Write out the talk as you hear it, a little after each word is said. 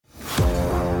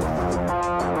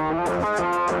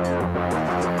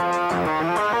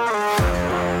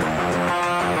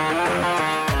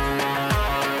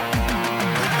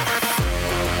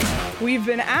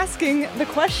asking the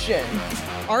question,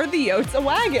 are the Yotes a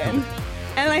wagon?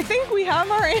 And I think we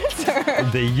have our answer.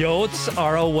 The Yotes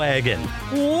are a wagon.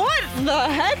 What the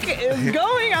heck is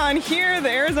going on here?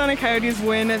 The Arizona Coyotes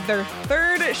win their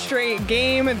third straight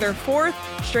game, their fourth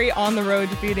straight on the road,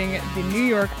 defeating the New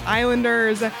York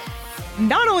Islanders.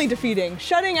 Not only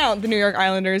shutting out the New York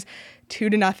Islanders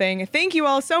 2-0. Thank you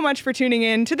all so much for tuning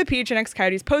in to the PHNX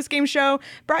Coyotes postgame show,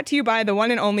 brought to you by the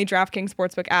one and only DraftKings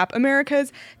Sportsbook app,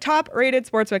 America's top-rated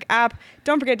sportsbook app.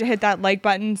 Don't forget to hit that like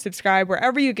button, subscribe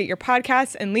wherever you get your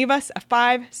podcasts, and leave us a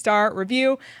 5-star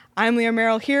review. I'm Leah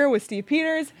Merrill here with Steve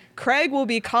Peters. Craig will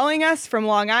be calling us from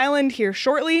Long Island here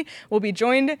shortly. We'll be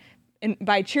joined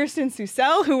by Kirsten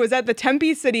Susel, who was at the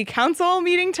Tempe City Council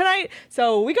meeting tonight.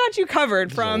 So we got you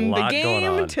covered from the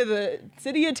game to the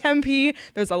city of Tempe.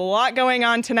 There's a lot going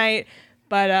on tonight,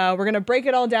 but we're going to break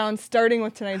it all down, starting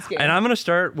with tonight's game. And I'm going to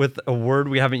start with a word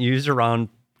we haven't used around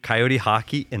Coyote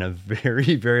hockey in a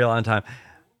very, very long time.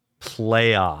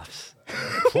 Playoffs.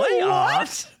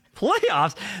 Playoffs?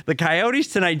 Playoffs. The Coyotes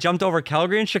tonight jumped over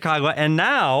Calgary and Chicago, and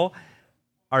now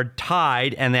are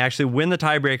tied, and they actually win the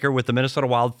tiebreaker with the Minnesota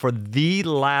Wild for the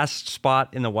last spot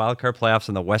in the wildcard playoffs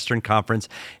in the Western Conference.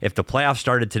 If the playoffs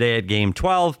started today at Game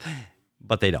 12,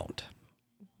 but they don't.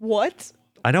 What?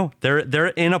 I know. They're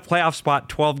in a playoff spot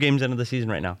 12 games into the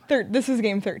season right now. This is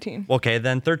Game 13. Okay,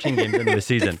 then 13 games into the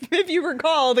season. If you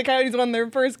recall, the Coyotes won their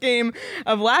first game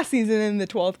of last season in the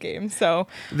 12th game. So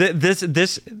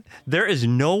there is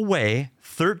no way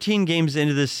 13 games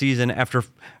into this season, after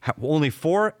only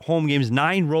 4 home games,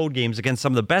 9 road games against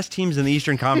some of the best teams in the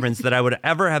Eastern Conference, that I would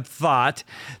ever have thought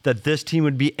that this team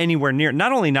would be anywhere near,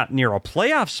 not only not near a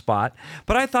playoff spot,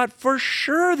 but I thought for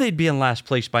sure they'd be in last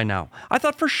place by now. I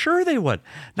thought for sure they would.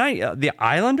 Now, the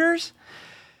Islanders?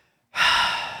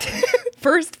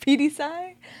 First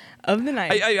PDSI of the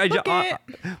night.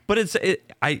 But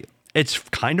it's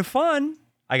kind of fun.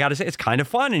 I got to say, it's kind of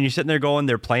fun. And you're sitting there going,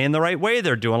 they're playing the right way.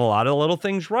 They're doing a lot of little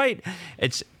things right.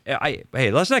 Hey,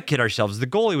 let's not kid ourselves. The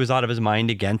goalie was out of his mind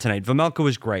again tonight. Vejmelka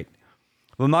was great.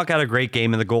 Vejmelka had a great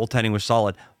game, and the goaltending was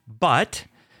solid. But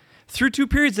through 2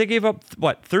 periods, they gave up,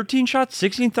 13 shots,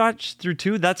 16 shots through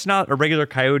 2? That's not a regular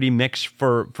Coyote mix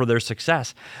for their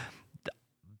success.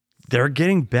 They're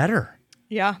getting better.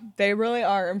 Yeah, they really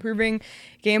are improving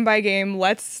game by game.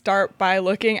 Let's start by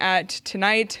looking at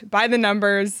tonight by the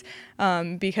numbers,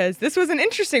 because this was an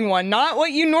interesting one. Not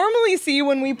what you normally see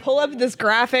when we pull up this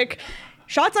graphic.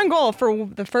 Shots on goal for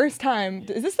the first time.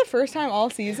 Is this the first time all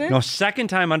season? No, second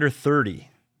time under 30.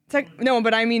 No,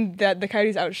 but I mean that the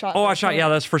Coyotes outshot. Oh, outshot. Yeah,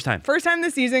 that's first time. First time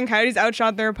this season, Coyotes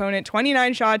outshot their opponent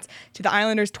 29 shots to the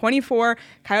Islanders 24.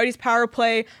 Coyotes power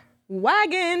play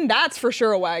wagon, that's for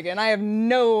sure a wagon. I have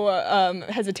no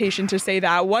hesitation to say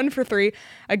that. 1 for 3,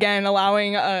 again,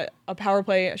 allowing a power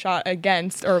play shot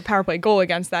against, or a power play goal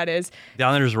against, that is. The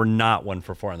Islanders were not 1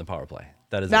 for 4 on the power play.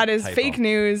 That is fake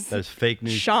news. That is fake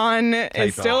news. Sean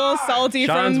is still salty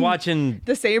Sean's from watching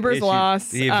the Sabres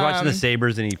loss. He was watching the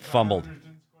Sabres and he fumbled.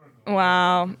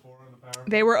 Wow.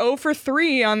 They were 0 for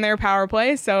 3 on their power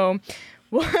play, so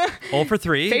 0 for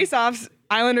 3. Face-offs,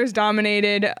 Islanders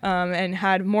dominated and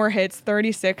had more hits,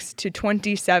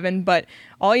 36-27. But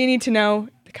all you need to know,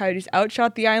 the Coyotes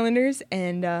outshot the Islanders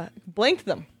and blanked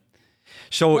them.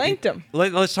 Blanked them.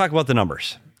 Let's talk about the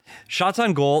numbers. Shots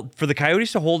on goal, for the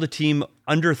Coyotes to hold a team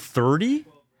under 30,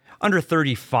 under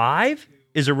 35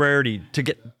 is a rarity.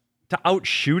 To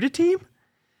outshoot a team,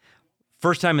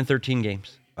 first time in 13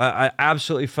 games.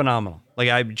 Absolutely phenomenal.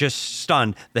 I'm just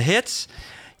stunned. The hits,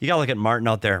 you got to look at Martin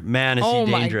out there. Man, is he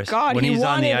dangerous. Oh, my God. When he's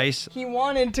on the ice. He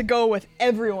wanted to go with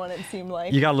everyone, it seemed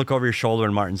like. You got to look over your shoulder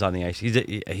when Martin's on the ice.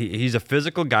 He's a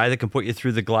physical guy that can put you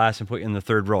through the glass and put you in the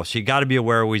third row. So you got to be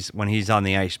aware when he's on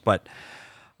the ice. But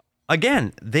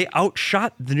again, they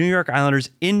outshot the New York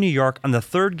Islanders in New York on the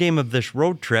third game of this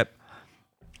road trip.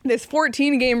 This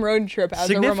 14-game road trip as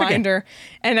a reminder.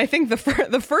 And I think the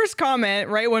first comment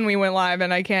right when we went live,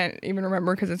 and I can't even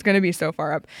remember because it's going to be so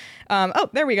far up.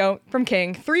 There we go. From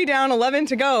King. 3 down, 11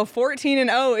 to go.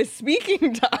 14-0 is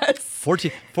speaking to us.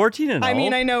 14-0? I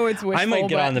mean, I know it's wishful. I might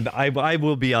get I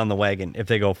will be on the wagon if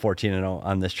they go 14-0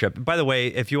 on this trip. By the way,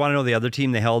 if you want to know the other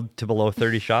team they held to below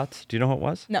 30 shots, do you know who it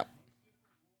was? No.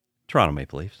 Toronto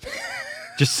Maple Leafs.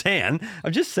 Just saying.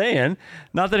 I'm just saying.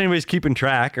 Not that anybody's keeping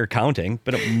track or counting,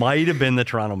 but it might have been the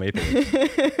Toronto Maple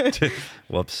Leafs.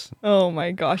 Whoops. Oh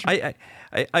my gosh.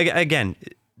 Again,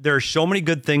 there are so many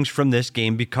good things from this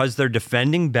game because they're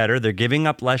defending better. They're giving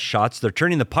up less shots. They're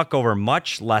turning the puck over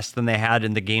much less than they had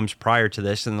in the games prior to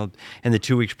this in the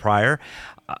 2 weeks prior.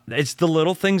 It's the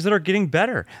little things that are getting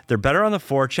better. They're better on the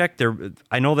forecheck.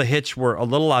 I know the hits were a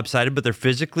little lopsided, but they're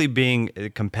physically being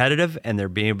competitive, and they're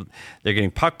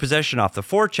getting puck possession off the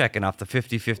forecheck and off the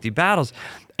 50-50 battles.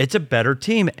 It's a better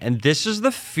team, and this is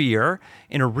the fear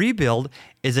in a rebuild,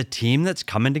 is a team that's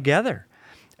coming together.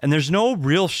 And there's no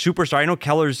real superstar. I know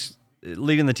Keller's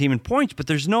leading the team in points, but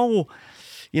there's no,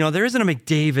 there isn't a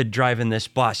McDavid driving this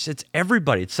bus. It's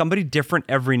everybody. It's somebody different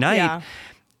every night. Yeah.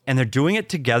 And they're doing it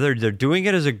together. They're doing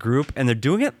it as a group, and they're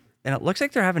doing it, and it looks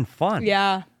like they're having fun.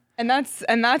 Yeah. And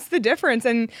that's the difference.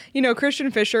 And, Christian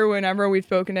Fischer, whenever we've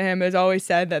spoken to him, has always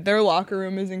said that their locker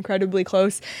room is incredibly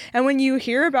close. And when you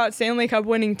hear about Stanley Cup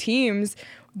winning teams,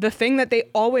 the thing that they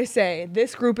always say,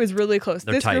 this group is really close.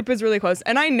 They're this tight. Group is really close.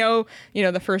 And I know,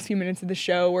 the first few minutes of the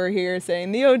show, we're here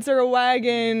saying the Oats are a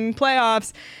wagon,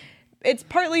 playoffs. It's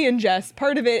partly in jest.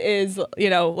 Part of it is,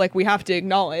 we have to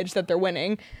acknowledge that they're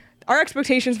winning. Our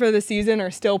expectations for the season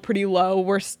are still pretty low.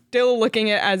 We're still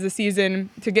looking at as a season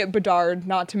to get Bedard,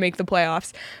 not to make the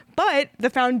playoffs. But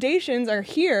the foundations are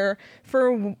here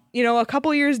for, a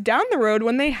couple years down the road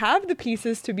when they have the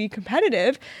pieces to be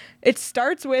competitive. It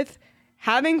starts with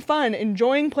having fun,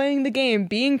 enjoying playing the game,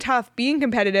 being tough, being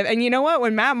competitive. And you know what?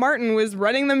 When Matt Martin was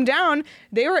running them down,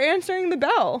 they were answering the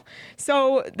bell.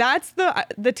 So that's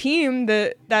the team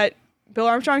that Bill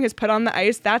Armstrong has put on the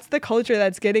ice. That's the culture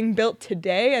that's getting built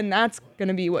today, and that's going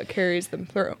to be what carries them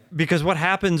through. Because what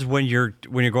happens when you're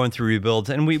going through rebuilds,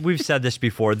 and we've said this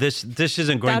before, this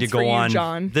isn't going to go on.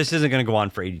 John. This isn't going to go on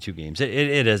for 82 games.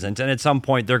 It isn't, and at some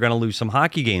point they're going to lose some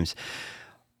hockey games.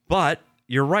 But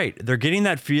you're right. They're getting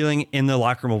that feeling in the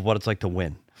locker room of what it's like to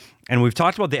win. And we've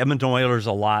talked about the Edmonton Oilers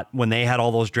a lot when they had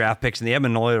all those draft picks, and the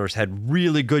Edmonton Oilers had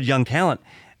really good young talent,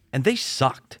 and they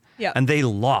sucked. Yep. And they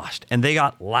lost, and they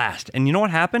got last. And you know what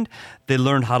happened? They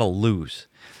learned how to lose.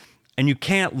 And you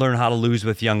can't learn how to lose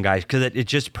with young guys because it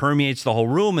just permeates the whole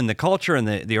room and the culture and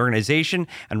the organization.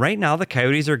 And right now, the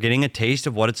Coyotes are getting a taste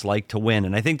of what it's like to win.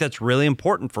 And I think that's really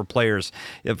important for players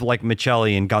like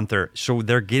Michelli and Gunther. So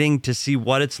they're getting to see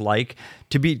what it's like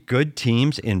to beat good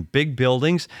teams in big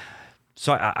buildings.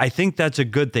 So I think that's a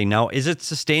good thing. Now, is it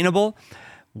sustainable?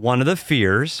 One of the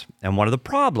fears and one of the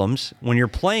problems when you're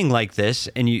playing like this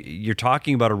and you're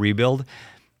talking about a rebuild,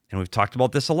 and we've talked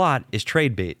about this a lot, is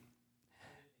trade bait.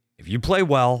 If you play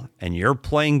well and you're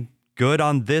playing good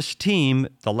on this team,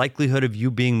 the likelihood of you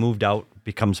being moved out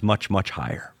becomes much, much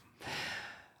higher.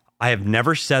 I have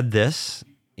never said this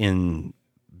in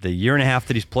the year and a half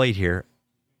that he's played here.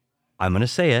 I'm going to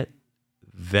say it.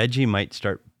 Veggie might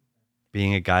start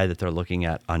being a guy that they're looking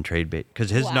at on trade bait because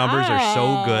his numbers are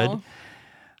so good.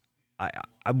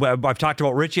 I've talked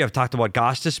about Richie. I've talked about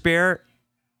Gostisbehere.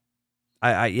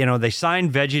 They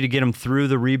signed Veggie to get him through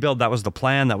the rebuild. That was the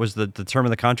plan. That was the term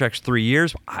of the contract's 3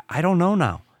 years. I don't know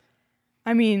now.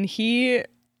 I mean, he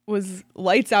was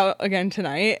lights out again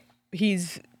tonight.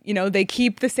 He's, they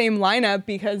keep the same lineup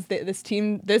because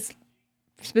this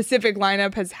specific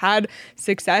lineup has had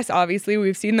success. Obviously,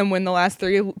 we've seen them win the last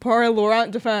three. Poor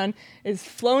Laurent Dauphin is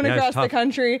flown across the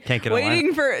country,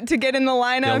 waiting to get in the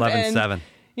lineup. 11-7.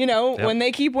 When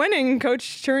they keep winning,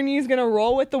 Coach Cherney's going to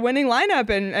roll with the winning lineup,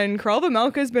 and Karel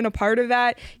Vejmelka's been a part of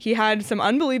that. He had some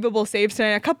unbelievable saves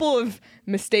tonight, a couple of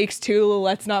mistakes too.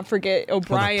 Let's not forget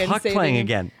O'Brien playing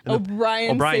again.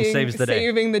 O'Brien saves the day.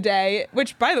 Saving the day,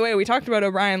 which, by the way, we talked about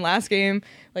O'Brien last game.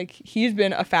 Like, he's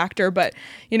been a factor, but,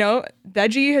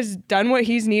 Veggie has done what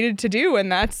he's needed to do,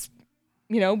 and that's,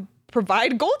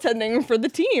 provide goaltending for the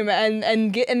team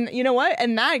and you know what?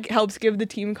 And that helps give the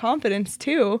team confidence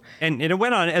too. And it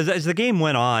went on as the game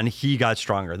went on, he got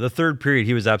stronger. The third period,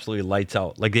 he was absolutely lights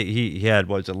out. Like he had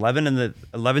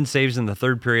 11 saves in the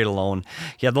third period alone.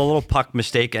 He had the little puck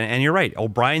mistake, and you're right.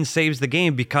 O'Brien saves the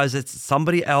game because it's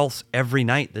somebody else every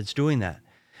night that's doing that.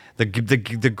 The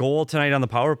goal tonight on the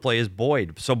power play is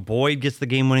Boyd. So Boyd gets the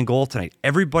game-winning goal tonight.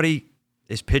 Everybody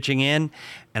is pitching in,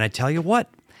 and I tell you what,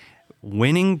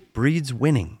 winning breeds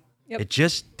winning. Yep. It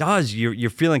just does. You're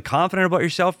feeling confident about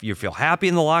yourself. You feel happy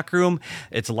in the locker room.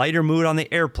 It's lighter mood on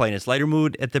the airplane. It's lighter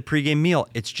mood at the pregame meal.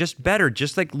 It's just better.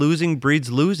 Just like losing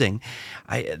breeds losing.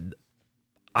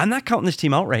 I'm not counting this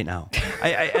team out right now.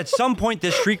 At some point,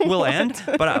 this streak will end.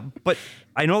 But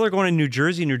I know they're going to New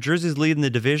Jersey. New Jersey's leading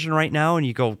the division right now, and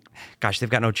you go, gosh, they've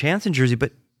got no chance in Jersey.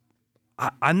 But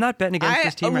I'm not betting against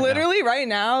this team right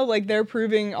now, like, they're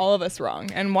proving all of us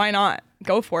wrong, and why not?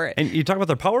 Go for it. And you talk about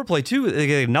their power play, too. They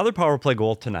get another power play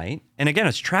goal tonight. And again,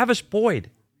 it's Travis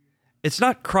Boyd. It's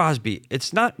not Crosby.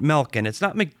 It's not Malkin. It's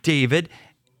not McDavid.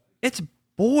 It's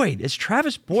Boyd. It's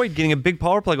Travis Boyd getting a big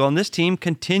power play goal, and this team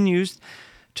continues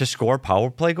to score power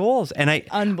play goals. And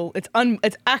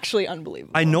it's actually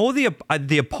unbelievable. I know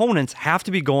the opponents have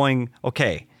to be going,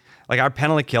 okay, like our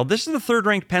penalty kill. This is the third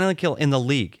ranked penalty kill in the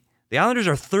league. The Islanders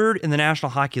are third in the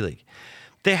National Hockey League.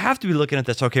 They have to be looking at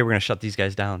this, okay, we're going to shut these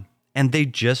guys down. And they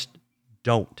just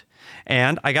don't.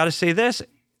 And I got to say this,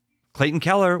 Clayton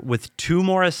Keller with 2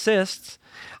 more assists.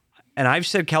 And I've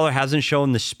said Keller hasn't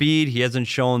shown the speed. He hasn't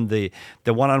shown the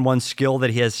one-on-one skill that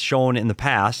he has shown in the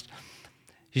past.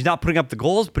 He's not putting up the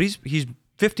goals, but he's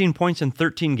 15 points in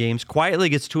 13 games. Quietly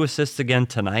gets 2 assists again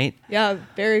tonight. Yeah,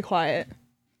 very quiet.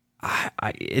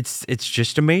 It's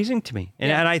just amazing to me.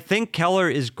 And I think Keller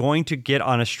is going to get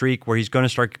on a streak where he's going to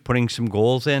start putting some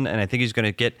goals in, and I think he's going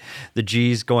to get the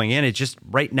G's going in. It's just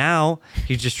right now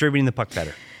he's distributing the puck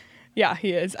better. Yeah,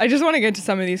 he is. I just want to get to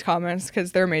some of these comments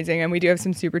because they're amazing, and we do have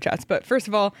some super chats. But first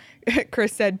of all,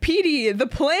 Chris said, PD, the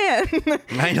plan.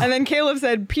 I know. And then Caleb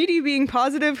said, PD being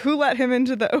positive, who let him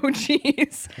into the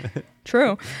OGs?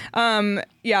 True.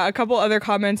 A couple other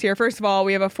comments here. First of all,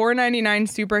 we have a $4.99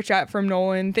 super chat from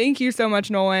Nolan. Thank you so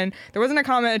much, Nolan. There wasn't a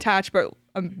comment attached, but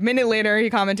a minute later he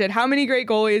commented, how many great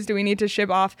goalies do we need to ship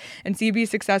off and see be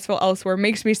successful elsewhere?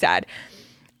 Makes me sad.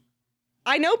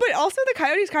 I know, but also the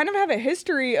Coyotes kind of have a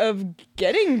history of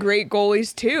getting great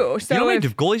goalies too. So you know how many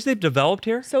goalies they've developed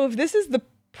here? So if this is the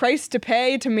price to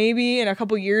pay to maybe in a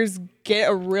couple years get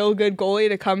a real good goalie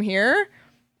to come here,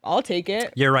 I'll take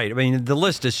it. You're right. I mean, the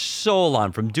list is so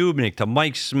long, from Dubnyk to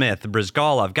Mike Smith,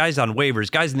 Brizgalov, guys on waivers,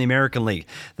 guys in the American League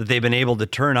that they've been able to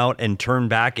turn out and turn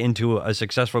back into a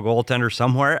successful goaltender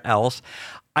somewhere else.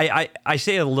 I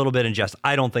say it a little bit in jest.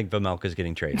 I don't think Vejmelka is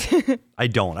getting traded. I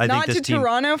don't. I Not think this to team,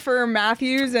 Toronto for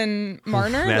Matthews and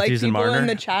Marner, Matthews like and people Marner. in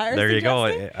the chat are There you go.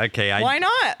 suggesting? Okay, Why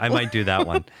not? I might do that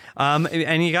one.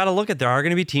 And you got to look at, there are going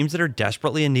to be teams that are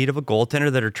desperately in need of a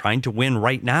goaltender that are trying to win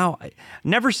right now. I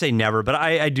never say never, but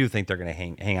I do think they're going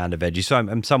to hang on to Veggie. So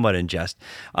I'm somewhat in jest.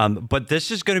 But this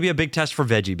is going to be a big test for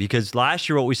Veggie, because last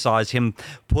year what we saw is him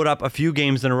put up a few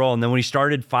games in a row, and then when he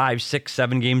started 5, 6,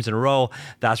 7 games in a row,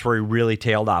 that's where he really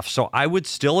tailed off. So I would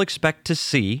still expect to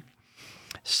see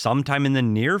sometime in the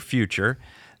near future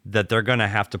that they're going to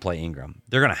have to play Ingram.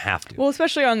 They're going to have to. Well,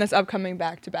 especially on this upcoming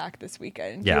back-to-back this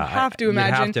weekend. Yeah, you have to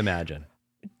imagine. You have to imagine.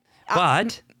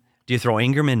 But do you throw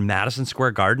Ingram in Madison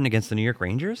Square Garden against the New York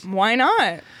Rangers? Why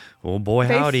not? Oh, boy,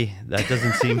 howdy. That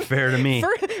doesn't seem fair to me.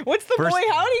 What's the boy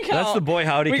howdy count? That's the boy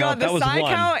howdy count. We got the side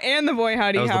count and the boy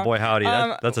howdy count. That was the boy howdy.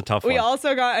 That's a tough one. We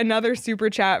also got another super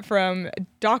chat from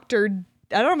Dr.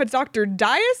 I don't know if it's Dr.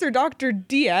 Dias or Dr.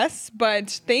 DS, but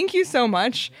thank you so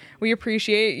much. We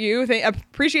appreciate you.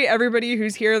 Appreciate everybody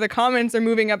who's here. The comments are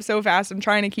moving up so fast. I'm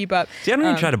trying to keep up. See, I don't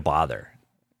even try to bother.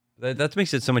 That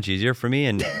makes it so much easier for me.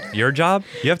 And your job,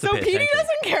 you have to pay attention. So Petey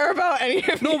doesn't care about any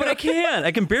of No, but I can.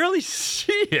 I can barely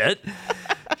see it.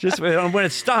 Just when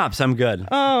it stops, I'm good.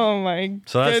 Oh my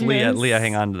So that's goodness. Leah,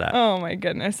 hang on to that. Oh my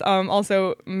goodness.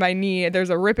 Also, my knee, there's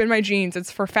a rip in my jeans.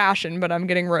 It's for fashion, but I'm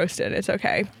getting roasted. It's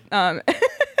okay.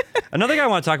 Another guy I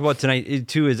want to talk about tonight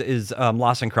too is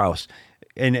Lawson Krause,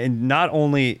 and not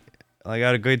only, I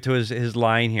got to go to his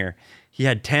line here. He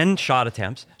had 10 shot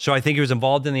attempts, so I think he was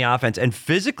involved in the offense, and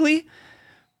physically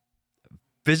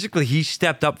he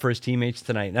stepped up for his teammates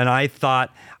tonight. And I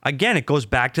thought, again, it goes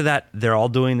back to that they're all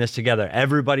doing this together.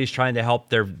 Everybody's trying to help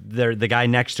the guy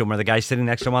next to him, or the guy sitting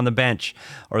next to him on the bench,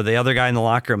 or the other guy in the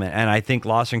locker room. And I think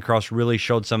Lawson Krause really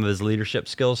showed some of his leadership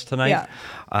skills tonight.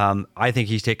 Yeah. I think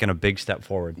he's taken a big step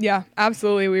forward. Yeah,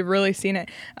 absolutely. We've really seen it.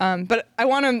 But I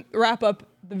want to wrap up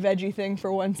the Veggie thing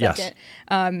for 1 second.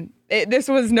 Yes. This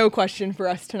was no question for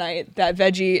us tonight that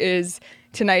Veggie is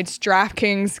tonight's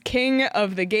DraftKings king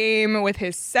of the game with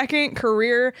his second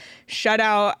career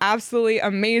shutout. Absolutely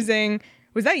amazing.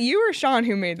 Was that you or Sean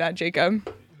who made that, Jacob?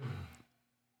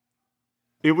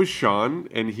 It was Sean,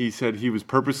 and he said he was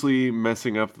purposely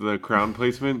messing up the crown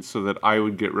placement so that I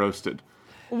would get roasted.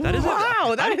 That is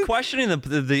I'm questioning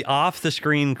the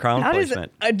off-the-screen crown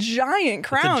placement. That is a giant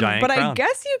crown. It's a giant crown. I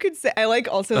guess you could say, I like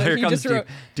also that he just wrote...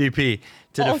 DP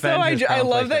to also, defend his crown I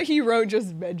love placement. that he wrote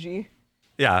just Veggie.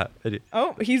 Yeah.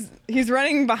 Oh, he's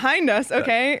running behind us.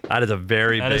 Okay. That is a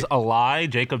very That is a lie.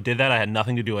 Jacob did that. I had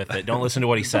nothing to do with it. Don't listen to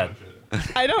what he said.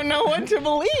 I don't know what to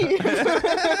believe.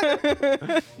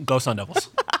 Go Sun Devils.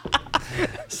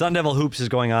 Sun Devil Hoops is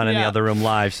going on in the other room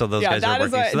live, so those guys are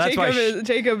working. So that's why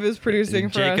Jacob is producing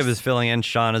for us. Jacob is filling in.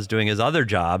 Sean is doing his other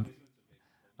job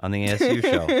on the ASU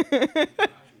show. I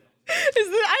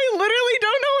literally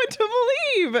don't know what to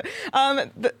believe.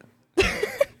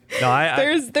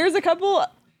 No, there's a couple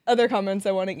other comments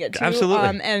I want to get to.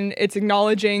 Absolutely. And it's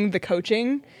acknowledging the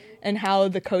coaching and how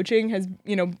the coaching has,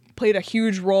 played a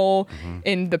huge role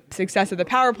in the success of the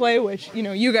power play, which,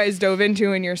 you guys dove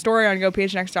into in your story on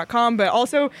gophnx.com, but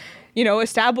also,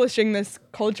 establishing this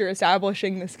culture,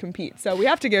 establishing this compete. So we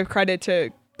have to give credit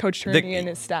to Coach Turney and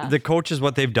his staff. The coaches,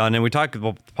 what they've done, and we talked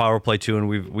about the power play too, and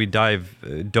we dove,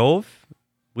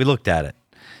 we looked at it.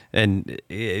 And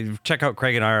check out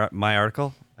Craig and my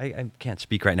article. I can't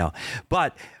speak right now,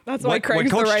 but that's why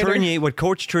Craig's the writer. What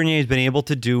Coach Tournier has been able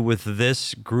to do with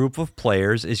this group of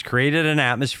players is created an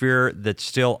atmosphere that's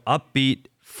still upbeat,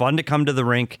 fun to come to the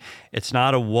rink. It's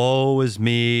not a woe is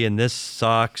me and this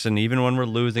sucks, and even when we're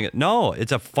losing it, no,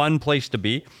 it's a fun place to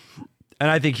be. And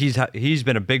I think he's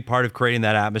been a big part of creating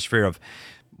that atmosphere of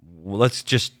let's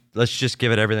just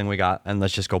give it everything we got and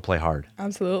let's just go play hard.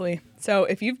 Absolutely. So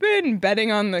if you've been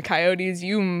betting on the Coyotes,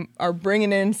 you are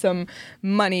bringing in some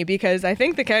money, because I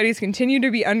think the Coyotes continue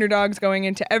to be underdogs going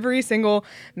into every single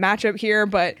matchup here.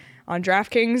 But on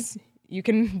DraftKings, you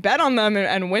can bet on them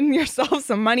and win yourself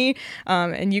some money.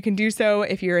 And you can do so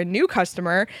if you're a new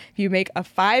customer. If you make a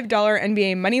 $5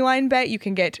 NBA moneyline bet, you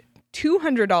can get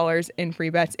 $200 in free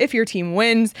bets if your team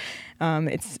wins.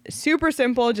 It's super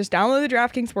simple. Just download the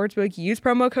DraftKings Sportsbook, use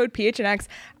promo code PHNX.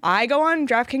 I go on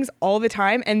DraftKings all the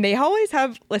time, and they always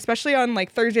have, especially on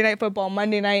like Thursday Night Football,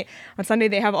 Monday night, on Sunday,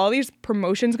 they have all these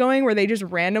promotions going where they just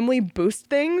randomly boost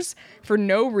things for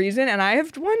no reason. And I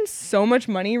have won so much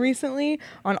money recently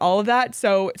on all of that.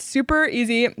 So it's super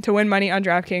easy to win money on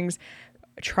DraftKings.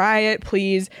 Try it,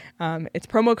 please. It's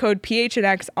promo code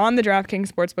PHNX on the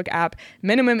DraftKings Sportsbook app.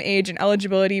 Minimum age and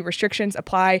eligibility restrictions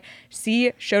apply.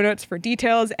 See show notes for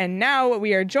details. And now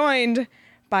we are joined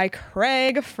by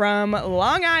Craig from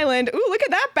Long Island. Ooh, look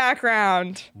at that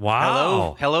background.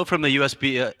 Wow. Hello from the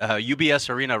UBS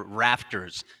Arena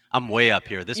rafters. I'm way up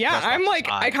here. I'm like,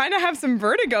 I kind of have some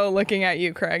vertigo looking at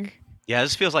you, Craig. Yeah,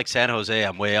 this feels like San Jose.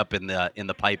 I'm way up in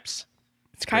the pipes.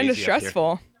 It's kind of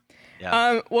stressful.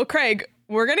 Yeah. Well, Craig,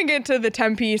 we're going to get to the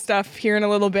Tempe stuff here in a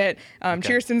little bit. Okay.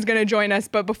 Cheerston's going to join us.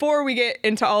 But before we get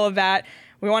into all of that,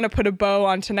 we want to put a bow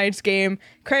on tonight's game.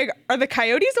 Craig, are the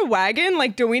Coyotes a wagon?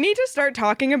 Like, do we need to start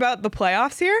talking about the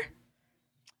playoffs here?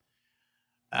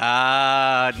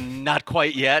 Not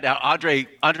quite yet. Andre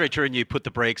Tourigny put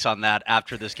the brakes on that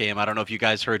after this game. I don't know if you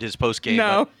guys heard his post game.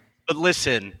 No. But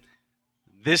listen,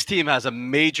 this team has a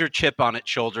major chip on its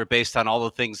shoulder based on all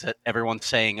the things that everyone's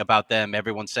saying about them,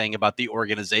 everyone's saying about the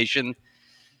organization.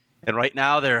 And right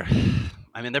now they're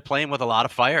playing with a lot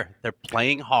of fire. They're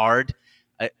playing hard.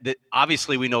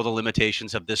 Obviously, we know the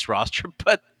limitations of this roster,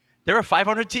 but they're a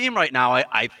 500 team right now.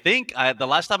 I think the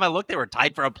last time I looked, they were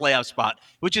tied for a playoff spot,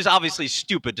 which is obviously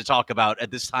stupid to talk about at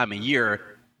this time of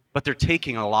year. But they're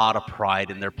taking a lot of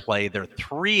pride in their play. They're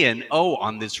 3-0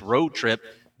 on this road trip.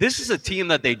 This is a team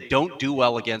that they don't do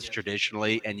well against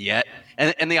traditionally, and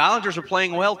the Islanders are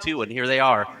playing well too, and here they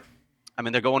are. I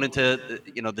mean, they're going into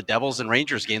the Devils and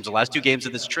Rangers games, the last two games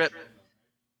of this trip.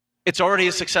 It's already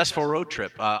a successful road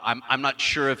trip. I'm not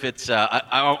sure if it's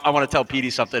I want to tell Petey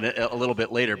something a little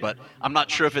bit later, but I'm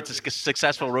not sure if it's a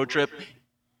successful road trip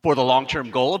for the long-term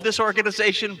goal of this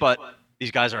organization, but these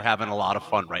guys are having a lot of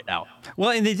fun right now. Well,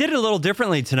 and they did it a little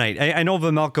differently tonight. I know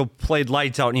Vejmelka played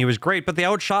lights out and he was great, but they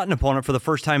outshot an opponent for the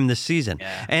first time this season.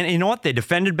 Yeah. And you know what? They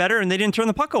defended better and they didn't turn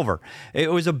the puck over.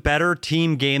 It was a better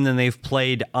team game than they've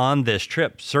played on this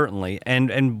trip, certainly.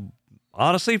 And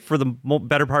honestly, for the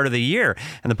better part of the year.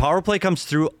 And the power play comes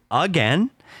through again.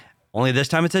 Only this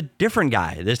time it's a different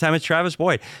guy. This time it's Travis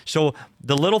Boyd. So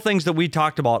the little things that we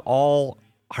talked about all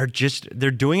are just,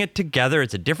 they're doing it together.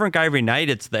 It's a different guy every night.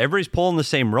 Everybody's pulling the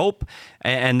same rope.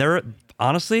 And they're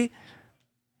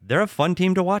a fun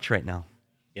team to watch right now.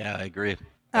 Yeah, I agree.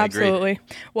 Absolutely.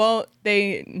 Well,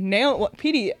 they nailed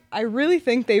Petey. I really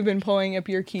think they've been pulling up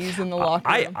your keys in the locker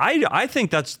room. I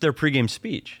think that's their pregame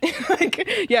speech.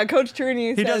 Coach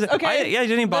Tourigny says, he doesn't. Okay, he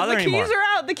doesn't even bother anymore. The keys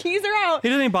are out. The keys are out. He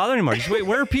doesn't even bother anymore. Just wait.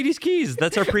 Where are Petey's keys?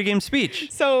 That's our pregame speech.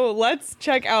 So let's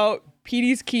check out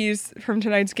Petey's keys from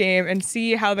tonight's game and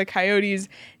see how the Coyotes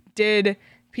did.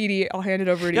 Petey, I'll hand it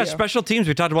over to you. Yeah, special teams.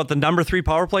 We talked about the number 3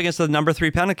 power play against the number 3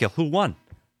 penalty kill. Who won?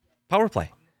 Power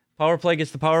play. Power play gets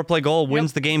the power play goal,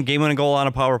 wins the game-winning goal on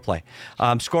a power play.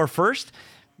 Score first.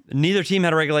 Neither team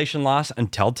had a regulation loss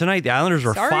until tonight. The Islanders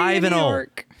were 5-0.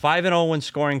 5-0 when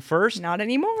scoring first. Not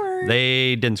anymore.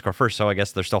 They didn't score first, so I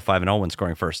guess they're still 5-0 when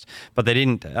scoring first. But they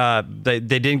didn't. They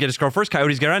didn't get a score first.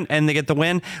 Coyotes get on, and they get the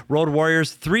win. Road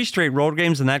Warriors 3 straight road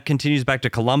games, and that continues back to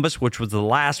Columbus, which was the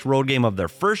last road game of their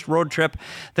first road trip.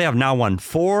 They have now won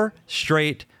 4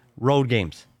 straight road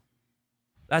games.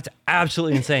 That's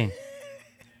absolutely insane.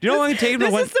 Do you know how long it takes them to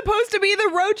win? This is supposed to be the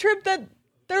road trip that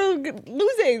they're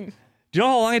losing. Do you know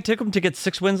how long it took them to get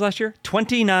 6 wins last year?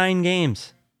 29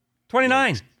 games.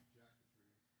 29.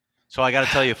 So I got to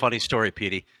tell you a funny story,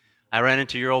 Petey. I ran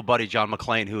into your old buddy John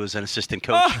McClain, who is an assistant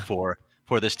coach for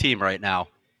this team right now,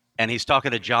 and he's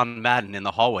talking to John Madden in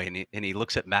the hallway, and he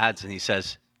looks at Mads and he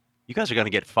says, "You guys are going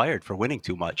to get fired for winning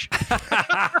too much."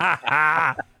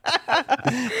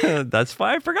 That's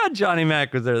why I forgot Johnny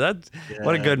Mac was there.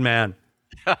 What a good man.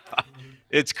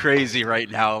 It's crazy right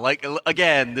now. Like,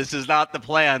 again, this is not the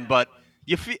plan, but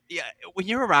you feel, when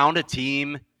you're around a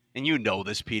team, and you know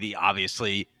this, Petey,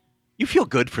 obviously, you feel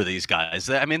good for these guys.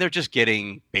 I mean, they're just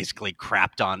getting basically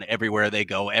crapped on everywhere they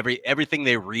go. Everything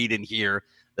they read and hear,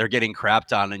 they're getting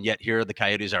crapped on, and yet here the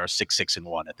Coyotes are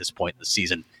 6-6-1 at this point in the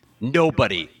season.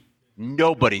 Nobody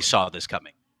saw this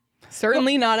coming.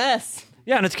 Certainly not us.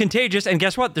 Yeah, and it's contagious. And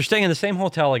guess what? They're staying in the same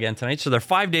hotel again tonight. So they're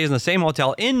 5 days in the same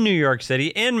hotel in New York City,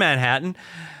 in Manhattan.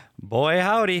 Boy,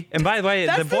 howdy. And by the way,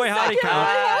 the boy howdy count.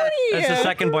 That's the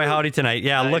second boy howdy tonight.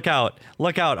 Yeah, look out.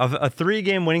 Look out. A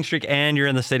 3-game winning streak, and you're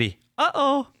in the city.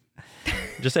 Uh-oh.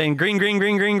 Just saying green, green,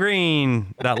 green, green,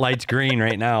 green. That light's green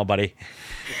right now, buddy.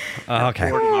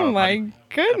 Okay. Oh, my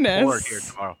goodness. Here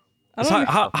tomorrow. So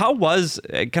how was,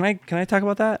 can I talk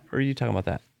about that? Or are you talking about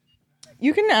that?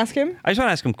 You can ask him. I just want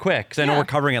to ask him quick because I know we're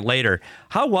covering it later.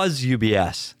 How was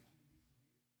UBS?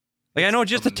 Like, I know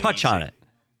just a touch on it.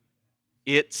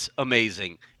 It's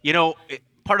amazing. You know,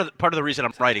 part of the reason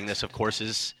I'm writing this, of course,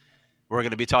 is we're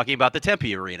going to be talking about the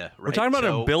Tempe Arena. Right? We're talking about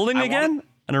a building again?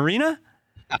 An arena?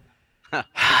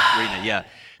 Arena, yeah.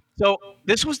 So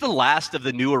this was the last of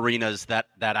the new arenas that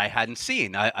I hadn't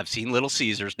seen. I've seen Little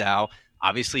Caesars now,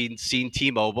 obviously seen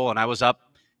T-Mobile, and I was up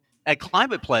at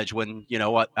Climate Pledge when, you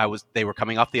know what, they were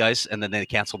coming off the ice, and then they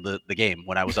canceled the game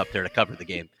when I was up there to cover the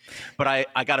game. But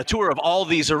I got a tour of all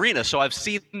these arenas, so I've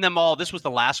seen them all. This was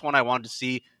the last one I wanted to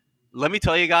see. Let me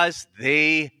tell you guys,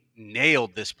 they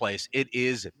nailed this place. It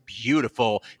is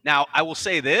beautiful. Now, I will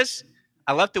say this.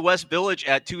 I left the West Village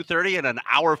at 2:30, and an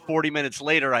hour 40 minutes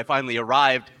later, I finally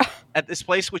arrived at this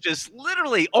place, which is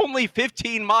literally only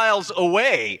 15 miles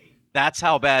away. That's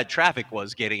how bad traffic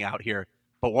was getting out here.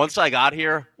 But once I got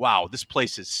here, wow, this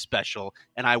place is special,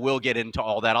 and I will get into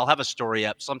all that. I'll have a story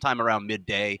up sometime around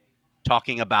midday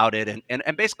talking about it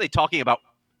and basically talking about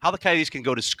how the Coyotes can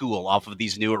go to school off of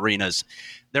these new arenas.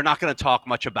 They're not going to talk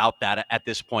much about that at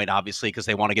this point, obviously, because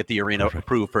they want to get the arena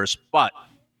approved first. But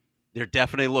they're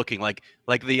definitely looking like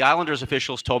the Islanders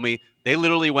officials told me, they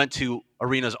literally went to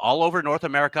arenas all over North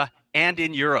America and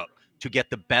in Europe to get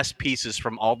the best pieces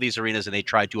from all these arenas, and they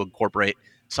tried to incorporate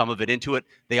some of it into it.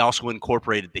 They also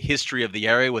incorporated the history of the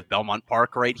area with Belmont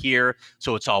Park right here.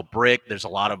 So it's all brick. There's a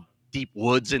lot of deep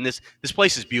woods in this. This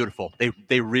place is beautiful.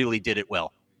 They really did it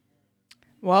well.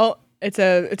 Well, it's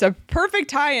a perfect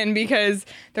tie-in because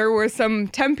there was some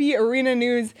Tempe Arena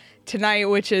news tonight,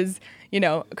 which is, you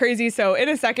know, crazy. So in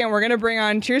a second, we're going to bring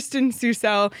on Kirsten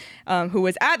Susel, who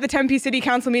was at the Tempe City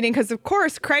Council meeting because, of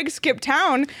course, Craig skipped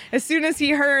town as soon as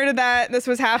he heard that this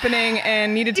was happening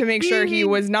and needed to make sure he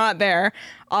was not there,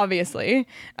 obviously.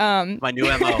 My new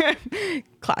MO.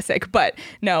 Classic. But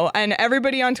no, and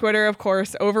everybody on Twitter, of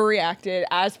course, overreacted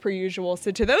as per usual. So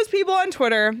to those people on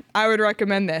Twitter, I would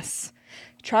recommend this.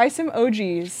 Try some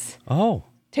OGs. Oh.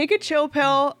 Take a chill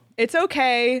pill. It's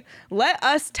okay. Let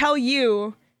us tell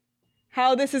you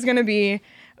how this is going to be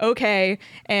okay.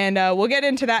 And we'll get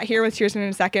into that here with Kirsten in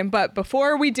a second. But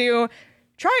before we do,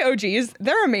 try OGs.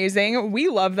 They're amazing. We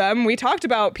love them. We talked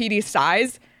about PD's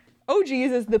size. OGs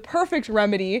is the perfect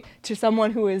remedy to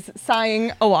someone who is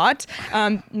sighing a lot.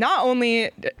 Not only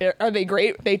are they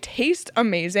great, they taste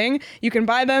amazing. You can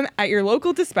buy them at your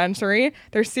local dispensary.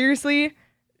 They're seriously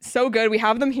so good. We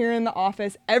have them here in the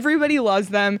office. Everybody loves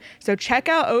them. So check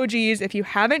out OGs. If you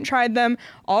haven't tried them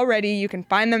already, you can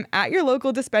find them at your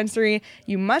local dispensary.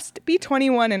 You must be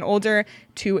 21 and older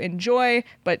to enjoy,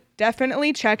 but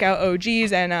definitely check out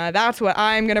OGs. And that's what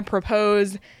I'm going to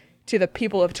propose to the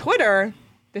people of Twitter.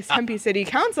 The Tempe City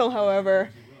Council, however,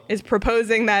 is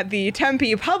proposing that the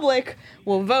Tempe public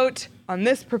will vote on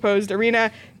this proposed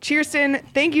arena. Kirsten,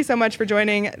 thank you so much for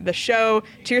joining the show.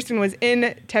 Kirsten was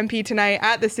in Tempe tonight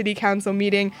at the City Council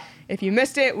meeting. If you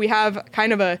missed it, we have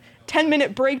kind of a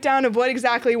 10-minute breakdown of what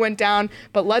exactly went down,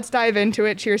 but let's dive into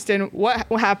it. Kirsten, what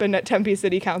happened at Tempe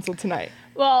City Council tonight?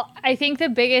 Well, I think the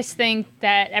biggest thing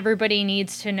that everybody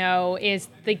needs to know is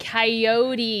the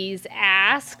Coyotes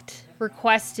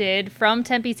requested from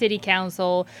Tempe City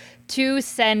Council to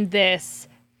send this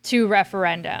to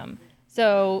referendum.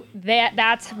 So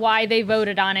that's why they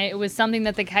voted on it. It was something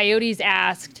that the Coyotes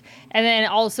asked. And then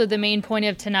also the main point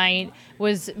of tonight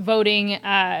was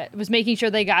making sure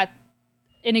they got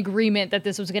an agreement that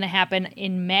this was going to happen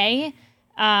in May.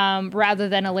 rather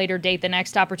than a later date. The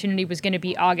next opportunity was going to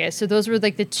be August. So those were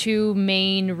like the two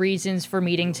main reasons for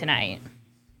meeting tonight.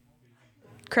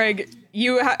 Craig,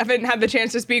 you haven't had the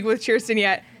chance to speak with Kirsten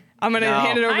yet. I'm going to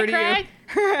hand it over Hi, to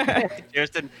Craig. you.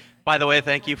 Kirsten, by the way,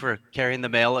 thank you for carrying the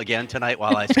mail again tonight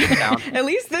while I skip down. At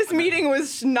least this meeting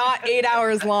was not 8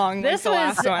 hours long. This like the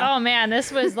was, last one. oh man,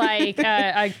 this was like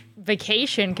a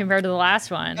vacation compared to the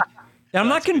last one. Yeah, I'm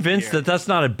not convinced that that's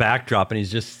not a backdrop and he's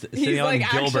just sitting He's out like in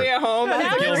Gilbert. actually at home. That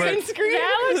That's a looks- green screen.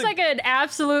 That looks like an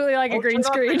absolutely like a green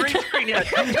screen. Green screen, yeah.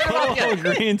 Turn it on, yeah. Oh,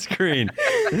 green screen.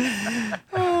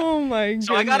 Oh my goodness.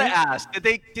 So I gotta ask,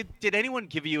 did anyone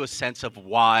give you a sense of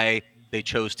why they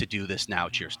chose to do this now,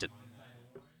 Kirsten?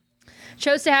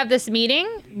 Chose to have this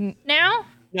meeting now.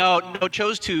 No,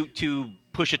 chose to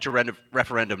push it to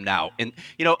referendum now. And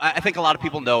I think a lot of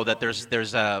people know that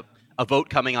there's a vote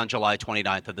coming on July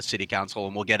 29th of the city council,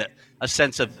 and we'll get a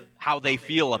sense of how they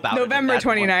feel about November it. at that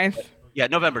point. 29th. Yeah,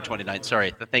 November 29th.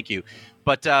 Sorry, thank you.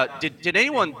 But did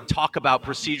anyone talk about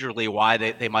procedurally why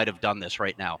they might have done this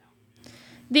right now?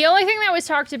 The only thing that was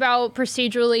talked about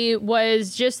procedurally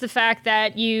was just the fact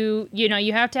that you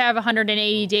have to have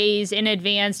 180 days in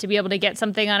advance to be able to get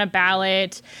something on a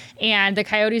ballot, and the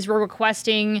Coyotes were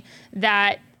requesting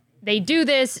that they do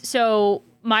this, so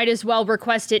might as well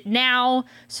request it now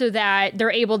so that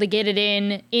they're able to get it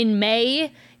in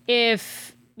May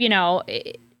if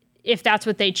that's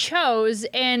what they chose.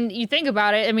 And you think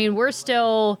about it, I mean, we're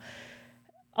still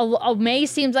May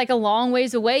seems like a long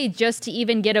ways away just to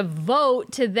even get a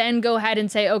vote to then go ahead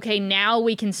and say, okay, now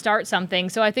we can start something.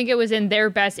 So I think it was in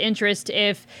their best interest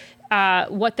if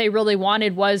what they really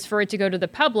wanted was for it to go to the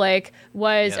public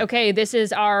was, okay, this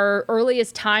is our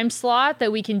earliest time slot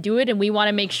that we can do it, and we want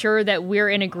to make sure that we're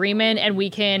in agreement and we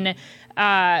can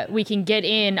get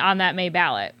in on that May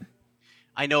ballot.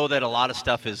 I know that a lot of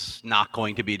stuff is not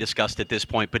going to be discussed at this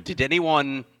point, but did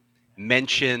anyone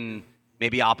mention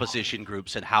maybe opposition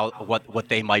groups and what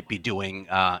they might be doing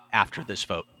after this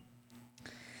vote?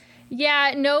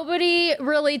 Yeah, nobody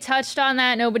really touched on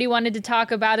that. Nobody wanted to talk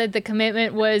about it. The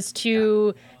commitment was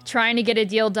to trying to get a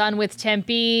deal done with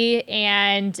Tempe,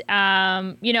 and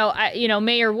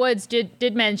Mayor Woods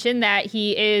did mention that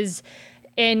he is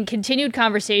in continued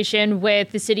conversation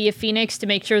with the city of Phoenix to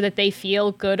make sure that they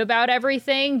feel good about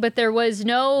everything. But there was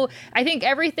I think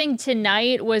everything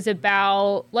tonight was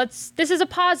about, this is a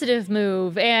positive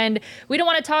move. And we don't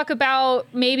want to talk about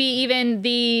maybe even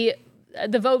the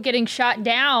vote getting shot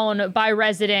down by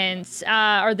residents,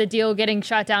 or the deal getting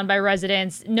shot down by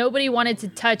residents. Nobody wanted to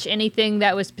touch anything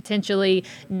that was potentially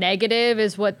negative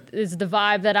is the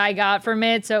vibe that I got from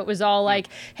it. So it was all like,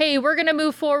 hey, we're going to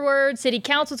move forward. City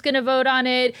council's going to vote on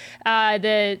it.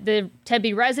 The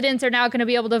Tempe residents are now going to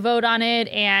be able to vote on it.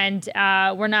 And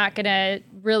we're not going to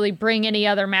really bring any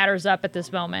other matters up at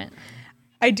this moment.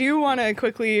 I do want to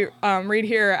quickly read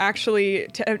here, actually,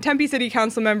 Tempe City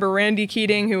Council member Randy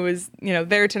Keating, who was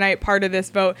there tonight, part of this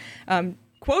vote,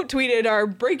 quote tweeted our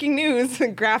breaking news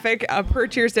graphic per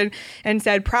Kirsten and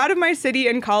said, "Proud of my city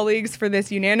and colleagues for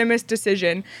this unanimous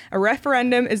decision. A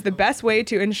referendum is the best way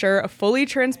to ensure a fully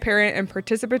transparent and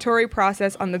participatory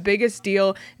process on the biggest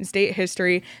deal in state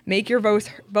history. Make your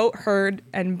vote heard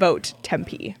and vote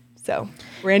Tempe." So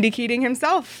Randy Keating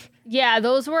himself. Yeah,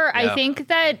 those were, I think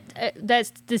that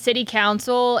the city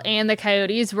council and the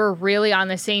Coyotes were really on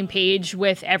the same page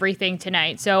with everything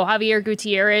tonight. So Javier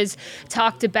Gutierrez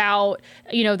talked about,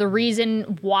 the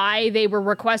reason why they were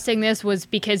requesting this was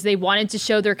because they wanted to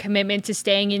show their commitment to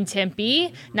staying in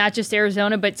Tempe, not just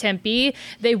Arizona, but Tempe.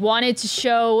 They wanted to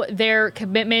show their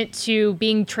commitment to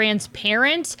being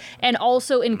transparent and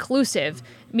also inclusive.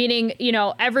 Meaning,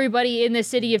 everybody in the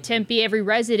city of Tempe, every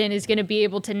resident is going to be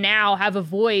able to now have a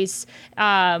voice,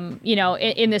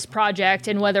 in this project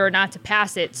and whether or not to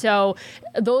pass it. So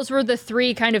those were the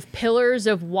three kind of pillars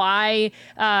of why,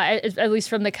 at least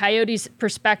from the Coyotes'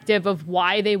 perspective, of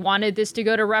why they wanted this to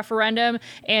go to referendum.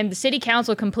 And the city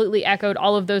council completely echoed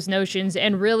all of those notions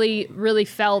and really, really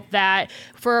felt that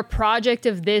for a project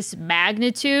of this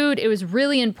magnitude, it was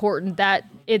really important that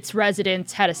its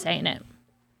residents had a say in it.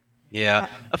 Yeah,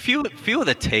 a few of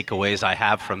the takeaways I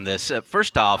have from this.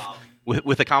 First off,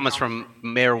 with the comments from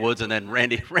Mayor Woods and then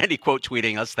Randy quote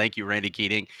tweeting us, thank you, Randy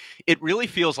Keating. It really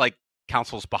feels like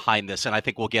council's behind this, and I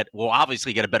think we'll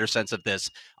obviously get a better sense of this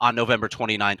on November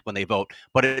 29th when they vote.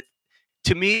 But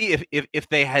to me, if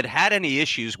they had any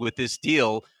issues with this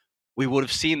deal, we would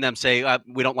have seen them say,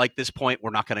 we don't like this point,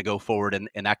 we're not going to go forward,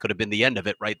 and that could have been the end of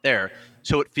it right there.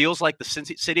 So it feels like the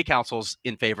city council's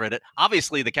in favor of it.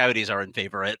 Obviously, the Coyotes are in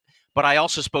favor of it. But I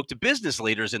also spoke to business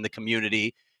leaders in the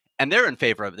community, and they're in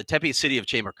favor of it. The Tempe City of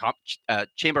Chamber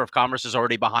of Commerce is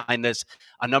already behind this.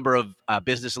 A number of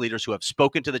business leaders who have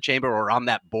spoken to the chamber or on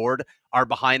that board are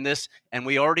behind this. And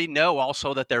we already know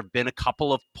also that there have been a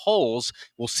couple of polls.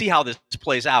 We'll see how this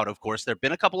plays out, of course. There have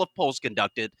been a couple of polls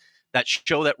conducted that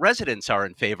show that residents are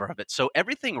in favor of it. So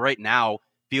everything right now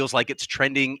feels like it's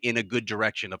trending in a good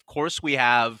direction. Of course, we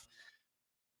have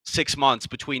 6 months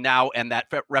between now and that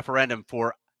referendum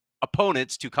for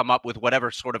opponents to come up with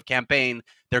whatever sort of campaign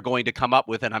they're going to come up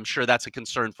with. And I'm sure that's a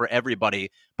concern for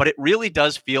everybody. But it really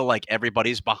does feel like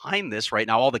everybody's behind this right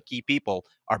now. All the key people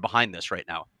are behind this right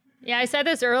now. Yeah, I said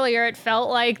this earlier. It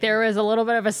felt like there was a little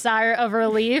bit of a sigh of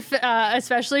relief,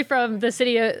 especially from the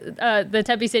the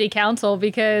Tempe City Council,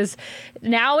 because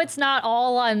now it's not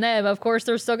all on them. Of course,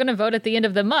 they're still going to vote at the end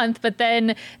of the month, but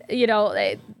then,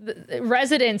 the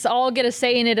residents all get a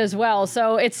say in it as well.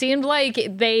 So it seemed like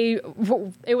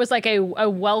it was like a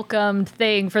welcomed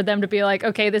thing for them to be like,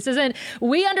 okay,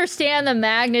 we understand the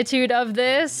magnitude of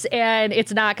this, and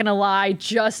it's not going to lie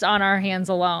just on our hands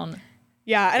alone.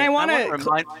 Yeah, and I want to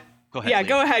remind. Go ahead. Yeah, Lee.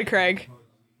 go ahead, Craig.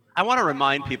 I want to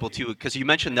remind people too, because you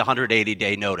mentioned the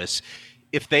 180-day notice.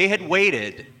 If they had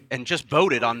waited and just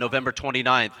voted on November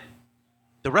 29th,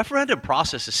 the referendum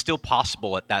process is still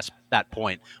possible at that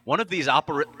point. One of these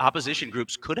opposition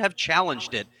groups could have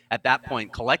challenged it at that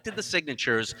point, collected the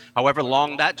signatures, however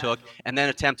long that took, and then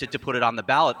attempted to put it on the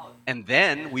ballot. And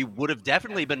then we would have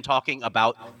definitely been talking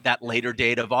about that later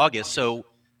date of August. So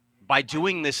by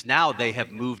doing this now, they have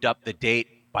moved up the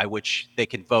date by which they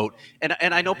can vote. And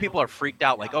I know people are freaked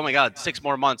out, like, oh my God, 6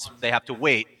 more months, they have to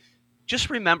wait. Just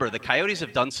remember, the Coyotes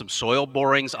have done some soil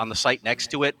borings on the site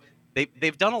next to it.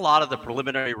 They've done a lot of the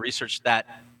preliminary research that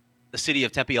the city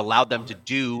of Tempe allowed them to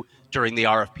do during the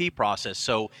RFP process.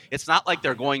 So it's not like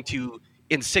they're going to,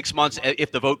 in 6 months,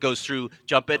 if the vote goes through,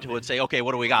 jump into it and say, okay,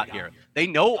 what do we got here? They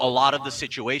know a lot of the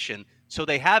situation. So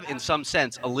they have, in some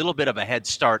sense, a little bit of a head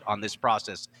start on this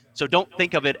process. So don't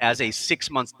think of it as a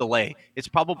 6 month delay. It's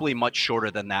probably much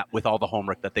shorter than that with all the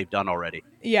homework that they've done already.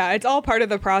 Yeah, it's all part of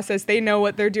the process. They know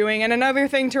what they're doing. And another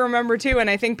thing to remember, too, and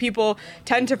I think people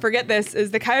tend to forget this,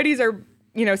 is the Coyotes are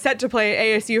set to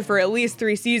play ASU for at least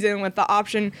 3 seasons with the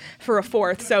option for a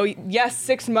 4th. So yes,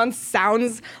 6 months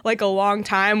sounds like a long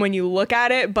time when you look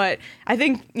at it, but I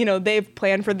think, they've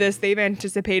planned for this. They've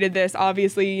anticipated this.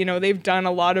 Obviously, they've done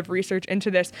a lot of research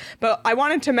into this. But I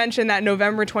wanted to mention that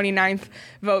November 29th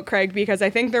vote, Craig, because I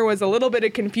think there was a little bit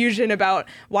of confusion about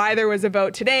why there was a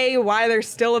vote today, why there's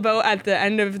still a vote at the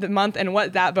end of the month, and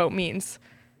what that vote means.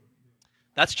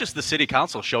 That's just the city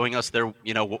council showing us their,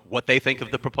 what they think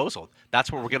of the proposal.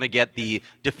 That's where we're going to get the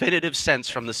definitive sense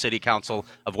from the city council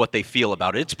of what they feel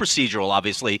about it. It's procedural,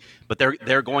 obviously, but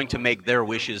they're going to make their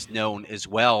wishes known as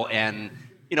well. And,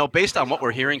 based on what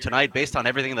we're hearing tonight, based on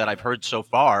everything that I've heard so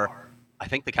far, I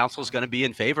think the council is going to be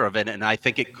in favor of it. And I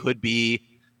think it could be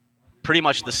pretty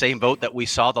much the same vote that we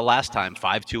saw the last time,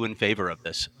 5-2 in favor of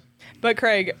this. But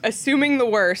Craig, assuming the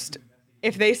worst,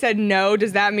 if they said no,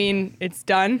 does that mean it's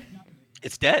done?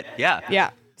 It's dead, yeah.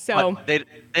 Yeah. So but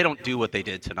they don't do what they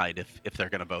did tonight if they're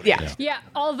going to vote. Yeah.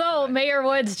 Although Mayor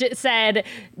Woods said,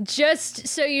 just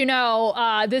so you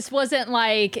know, this wasn't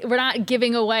like we're not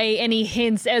giving away any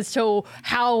hints as to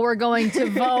how we're going to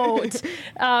vote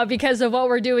because of what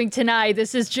we're doing tonight.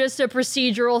 This is just a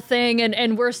procedural thing,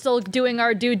 and we're still doing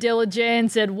our due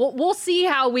diligence, and we'll see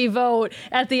how we vote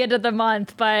at the end of the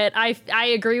month. But I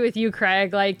agree with you,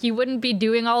 Craig. Like, you wouldn't be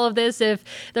doing all of this if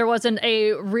there wasn't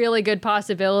a really good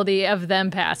possibility of them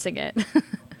passing it.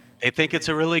 They think it's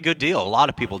a really good deal. A lot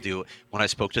of people do. When I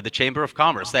spoke to the Chamber of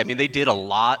Commerce, they did a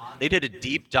lot. They did a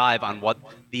deep dive on what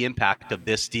the impact of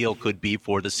this deal could be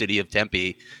for the city of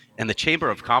Tempe. And the Chamber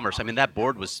of Commerce, that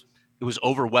board was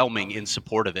overwhelming in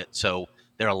support of it. So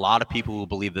there are a lot of people who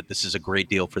believe that this is a great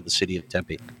deal for the city of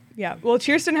Tempe. Yeah. Well,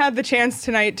 Cheerston had the chance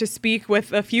tonight to speak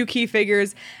with a few key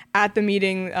figures at the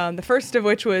meeting, the first of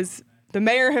which was the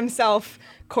mayor himself,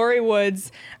 Corey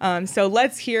Woods. So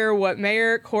let's hear what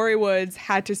Mayor Corey Woods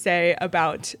had to say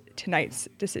about tonight's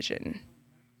decision.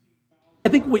 I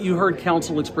think what you heard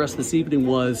council express this evening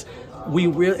was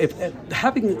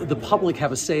having the public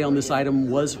have a say on this item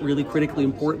was really critically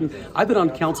important. I've been on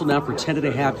council now for 10 and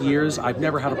a half years. I've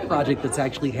never had a project that's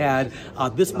actually had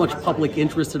this much public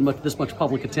interest and this much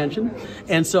public attention.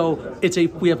 And so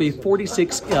we have a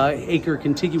 46-acre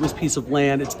contiguous piece of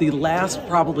land. It's the last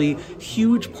probably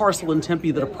huge parcel in Tempe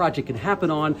that a project can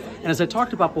happen on. And as I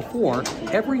talked about before,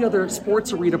 every other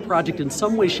sports arena project in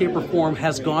some way, shape, or form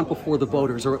has gone before the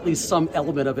voters, or at least some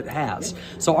element of it has.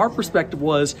 So our perspective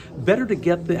was better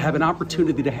to have an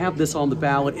opportunity to have this on the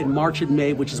ballot in March and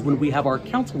May, which is when we have our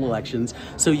council elections,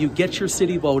 so you get your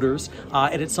city voters,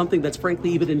 and it's something that's frankly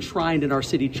even enshrined in our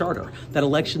city charter, that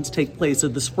elections take place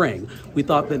in the spring. We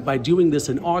thought that by doing this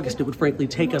in August, it would frankly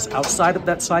take us outside of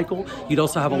that cycle. You'd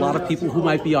also have a lot of people who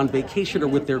might be on vacation or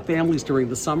with their families during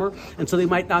the summer, and so they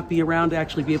might not be around to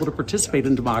actually be able to participate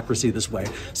in democracy this way.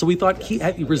 So we thought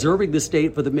reserving this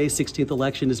date for the May 16th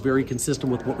election is very consistent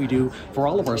with what we do for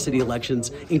all of our city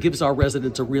elections and gives our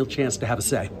residents a real chance to have a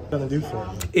say. What are you going to do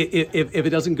for it? If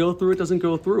it doesn't go through, it doesn't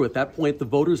go through. At that point, the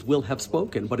voters will have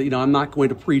spoken. But, I'm not going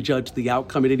to prejudge the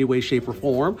outcome in any way, shape, or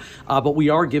form. But we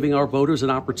are giving our voters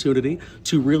an opportunity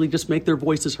to really just make their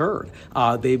voices heard.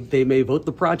 They may vote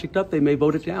the project up, they may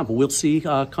vote it down. But we'll see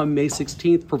come May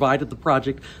 16th, provided the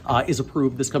project is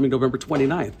approved this coming November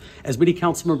 29th. As many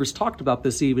council members talked about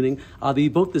this evening, the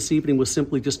vote this evening was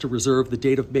simply just to reserve the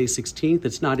date of May 16th.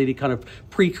 It's not any kind of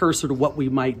precursor to what we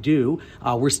might do.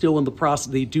 We're still in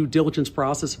the due diligence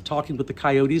process of talking with the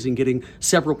Coyotes and getting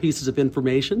several pieces of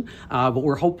information. But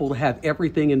we're hopeful to have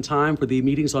everything in time for the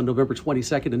meetings on November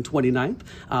 22nd and 29th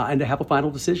and to have a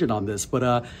final decision on this.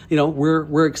 But,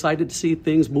 we're excited to see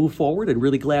things move forward and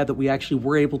really glad that we actually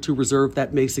were able to reserve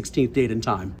that May 16th date and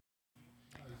time.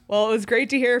 Well, it was great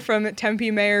to hear from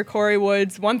Tempe Mayor Corey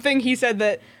Woods. One thing he said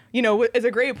that, is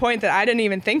a great point that I didn't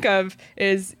even think of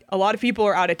is a lot of people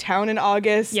are out of town in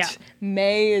August. Yeah.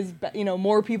 May is,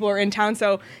 more people are in town.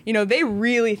 So, they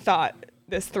really thought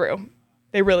this through.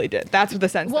 They really did. That's what the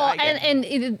sense that I get.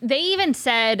 And they even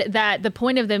said that the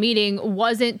point of the meeting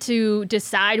wasn't to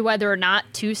decide whether or not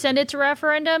to send it to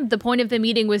referendum. The point of the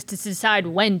meeting was to decide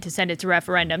when to send it to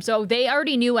referendum. So they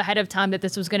already knew ahead of time that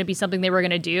this was going to be something they were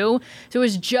going to do. So it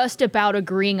was just about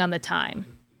agreeing on the time.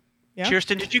 Yeah.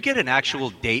 Kirsten, did you get an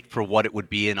actual date for what it would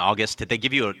be in August? Did they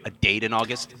give you a date in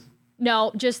August?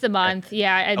 No, just the month.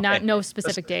 Yeah, and Okay. no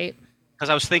specific date. Because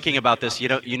I was thinking about this.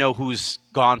 You know who's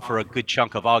gone for a good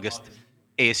chunk of August?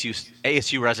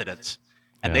 ASU residents,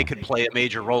 and they could play a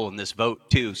major role in this vote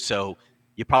too. So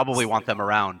you probably want them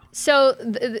around. So,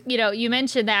 you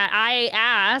mentioned that I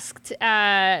asked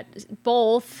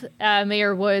both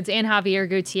Mayor Woods and Javier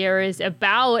Gutierrez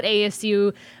about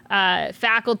ASU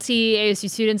faculty, ASU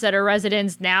students that are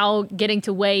residents now getting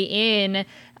to weigh in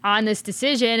on this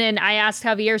decision. And I asked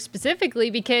Javier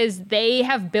specifically because they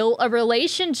have built a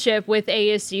relationship with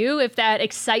ASU. If that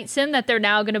excites him that they're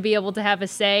now going to be able to have a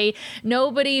say,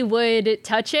 nobody would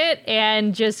touch it,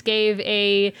 and just gave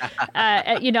a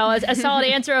solid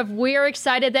answer of, we're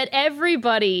excited that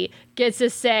everybody gets a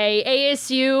say,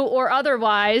 ASU or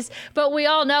otherwise. But we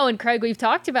all know, and Craig, we've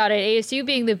talked about it, ASU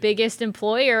being the biggest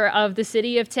employer of the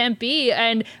city of Tempe.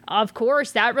 And of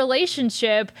course, that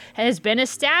relationship has been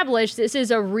established. This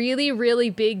is a really, really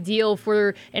big deal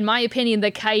for, in my opinion, the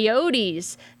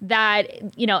Coyotes, that,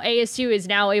 ASU is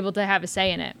now able to have a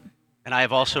say in it. And I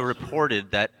have also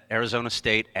reported that Arizona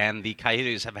State and the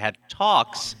Coyotes have had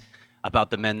talks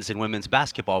about the men's and women's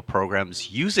basketball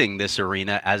programs using this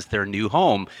arena as their new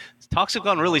home. Talks have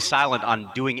gone really silent on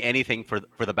doing anything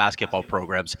for the basketball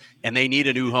programs, and they need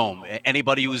a new home.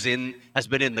 Anybody who's has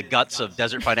been in the guts of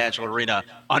Desert Financial Arena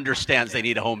understands they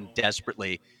need a home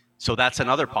desperately. So that's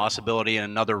another possibility and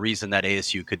another reason that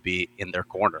ASU could be in their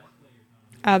corner.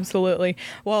 Absolutely.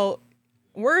 Well,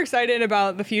 we're excited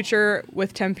about the future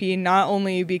with Tempe, not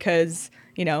only because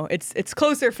it's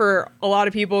closer for a lot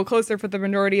of people, closer for the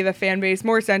majority of the fan base,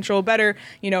 more central, better,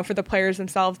 for the players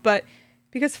themselves, but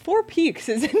because Four Peaks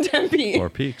is in Tempe. Four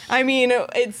Peaks. I mean,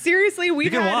 it's seriously, you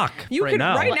can walk right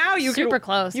now. Right now, you super could,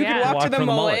 close. You Yeah. could walk Walk to the from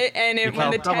the mullet, mullet.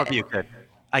 and Some of you could.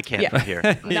 I can't from here.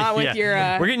 Not with your.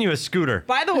 We're getting you a scooter.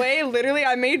 By the way, literally,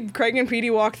 I made Craig and Petey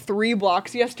walk 3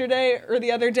 blocks yesterday or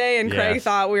the other day, and Craig Yes.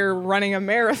 thought we were running a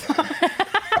marathon.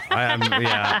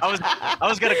 Yeah. I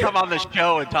was going to come on the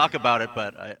show and talk about it,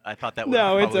 but I thought that would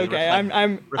No, it's probably okay.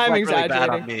 I'm reflect really bad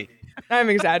exaggerating. on me. I'm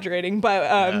exaggerating,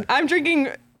 but I'm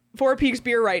drinking Four Peaks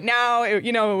beer right now.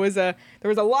 There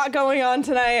was a lot going on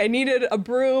tonight. I needed a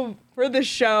brew for the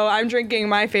show. I'm drinking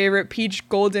my favorite peach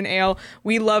golden ale.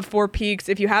 We love Four Peaks.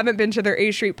 If you haven't been to their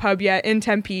A Street pub yet in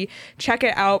Tempe, check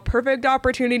it out. Perfect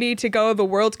opportunity to go. The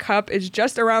World Cup is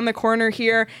just around the corner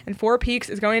here, and Four Peaks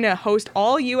is going to host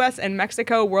all U.S. and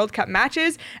Mexico World Cup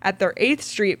matches at their 8th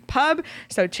Street pub.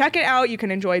 So check it out. You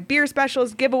can enjoy beer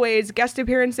specials, giveaways, guest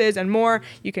appearances, and more.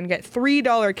 You can get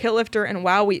 $3 Kit Lifter and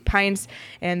Wow Wheat pints.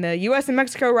 And the U.S. and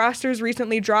Mexico rosters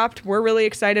recently dropped. We're really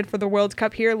excited for the World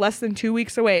Cup here, less than 2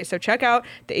 weeks away. So check out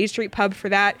the 8th Street pub for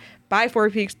that. Buy Four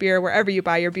Peaks beer wherever you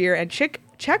buy your beer, and check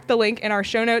the link in our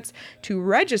show notes to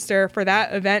register for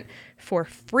that event for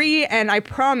free. And I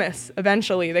promise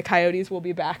eventually the Coyotes will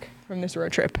be back from this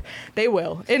road trip. They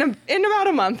will in about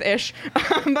a month-ish.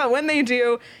 But when they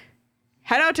do,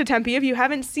 head out to Tempe. If you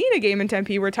haven't seen a game in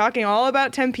Tempe, we're talking all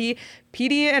about Tempe.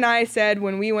 PD and I said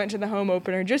when we went to the home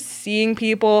opener, just seeing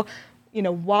people,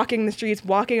 walking the streets,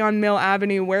 walking on Mill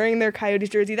Avenue, wearing their Coyotes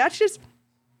jersey, that's just,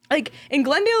 like, in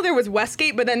Glendale, there was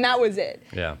Westgate, but then that was it.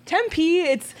 Yeah.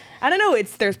 Tempe,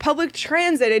 there's public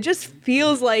transit. It just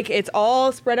feels like it's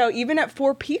all spread out. Even at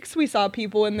Four Peaks, we saw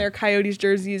people in their Coyotes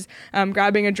jerseys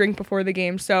grabbing a drink before the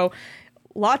game. So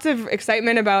lots of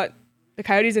excitement about the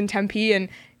Coyotes in Tempe. And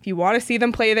if you want to see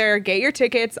them play there, get your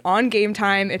tickets on Game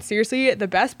Time. It's seriously the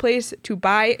best place to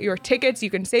buy your tickets. You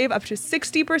can save up to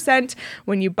 60%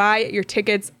 when you buy your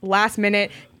tickets last minute.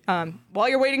 While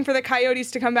you're waiting for the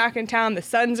Coyotes to come back in town, the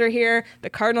Suns are here, the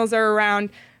Cardinals are around,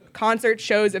 concerts,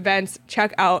 shows, events,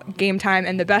 check out Game Time.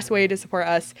 And the best way to support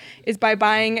us is by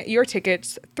buying your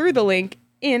tickets through the link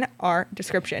in our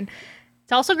description.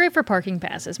 It's also great for parking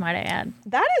passes, might I add.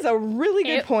 That is a really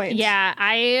good point. Yeah,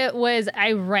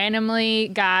 I randomly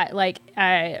got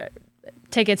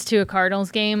tickets to a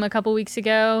Cardinals game a couple weeks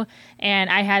ago, and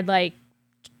I had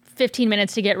 15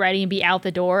 minutes to get ready and be out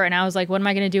the door. And I was like, what am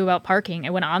I going to do about parking?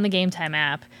 I went on the Game Time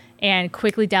app and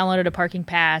quickly downloaded a parking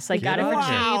pass. Got it for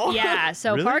cheap. Yeah.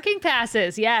 So Really? Parking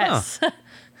passes. Yes. Huh.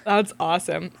 That's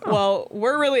awesome. Well,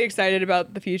 we're really excited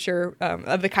about the future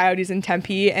of the Coyotes in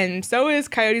Tempe. And so is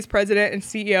Coyotes president and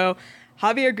CEO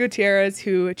Javier Gutierrez,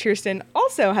 who Kirsten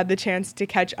also had the chance to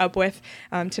catch up with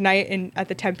tonight at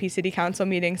the Tempe City Council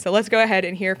meeting. So let's go ahead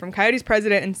and hear from Coyotes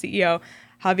president and CEO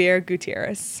Javier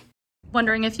Gutierrez.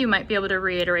 Wondering if you might be able to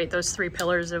reiterate those three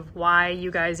pillars of why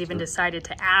you guys even decided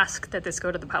to ask that this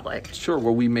go to the public. Sure.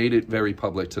 Well, we made it very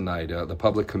public tonight, the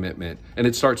public commitment. And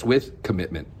it starts with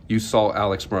commitment. You saw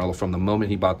Alex Meruelo from the moment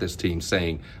he bought this team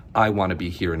saying, I want to be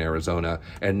here in Arizona.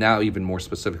 And now even more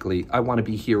specifically, I want to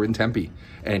be here in Tempe.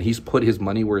 And he's put his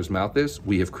money where his mouth is.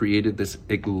 We have created this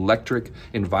electric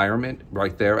environment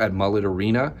right there at Mullet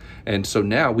Arena. And so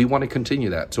now we want to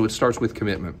continue that. So it starts with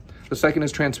commitment. The second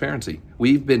is transparency.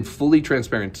 We've been fully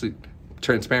transparent to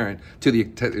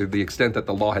the extent that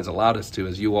the law has allowed us to.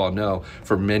 As you all know,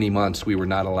 for many months we were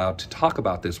not allowed to talk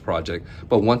about this project.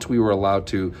 But once we were allowed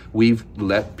to, we've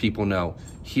let people know,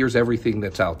 here's everything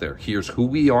that's out there. Here's who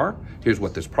we are, here's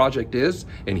what this project is,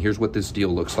 and here's what this deal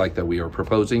looks like that we are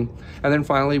proposing. And then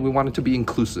finally, we want it to be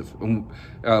inclusive.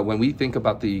 When we think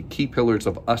about the key pillars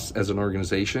of us as an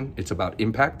organization, it's about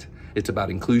impact, it's about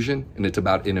inclusion, and it's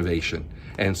about innovation.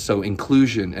 And so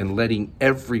inclusion and letting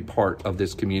every part of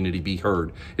this community be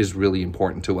heard is really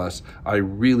important to us. I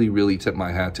really, really tip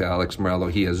my hat to Alex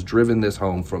Meruelo. He has driven this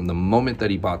home from the moment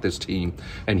that he bought this team,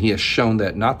 and he has shown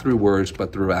that not through words,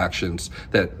 but through actions,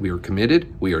 that we are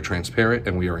committed, we are transparent,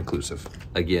 and we are inclusive.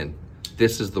 Again,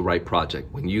 this is the right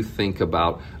project. When you think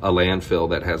about a landfill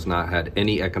that has not had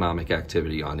any economic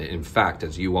activity on it, in fact,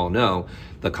 as you all know,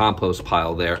 the compost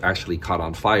pile there actually caught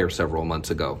on fire several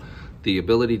months ago. The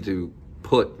ability to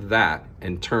put that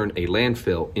and turn a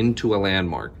landfill into a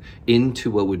landmark, into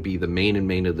what would be the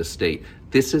main of the state.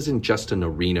 This isn't just an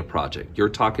arena project. You're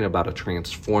talking about a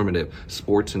transformative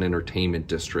sports and entertainment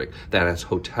district that has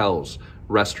hotels,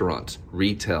 restaurants,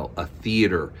 retail, a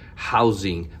theater,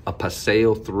 housing, a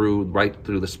paseo right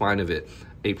through the spine of it,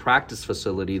 a practice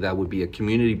facility that would be a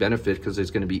community benefit because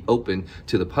it's going to be open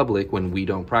to the public when we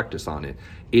don't practice on it.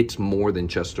 It's more than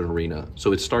just an arena.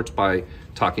 So it starts by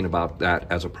talking about that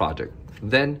as a project.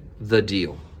 Then the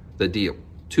deal.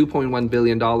 $2.1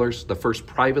 billion, the first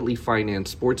privately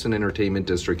financed sports and entertainment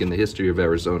district in the history of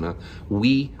Arizona.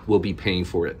 We will be paying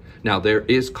for it. Now, there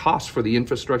is cost for the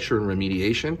infrastructure and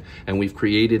remediation, and we've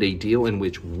created a deal in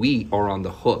which we are on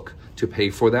the hook to pay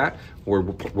for that. We're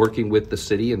working with the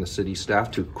city and the city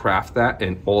staff to craft that,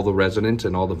 and all the residents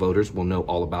and all the voters will know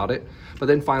all about it. But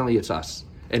then finally, it's us.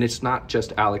 And it's not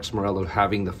just Alex Meruelo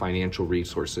having the financial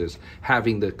resources,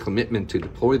 having the commitment to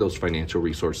deploy those financial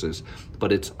resources,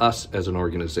 but it's us as an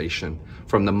organization.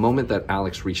 From the moment that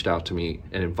Alex reached out to me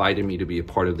and invited me to be a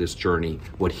part of this journey,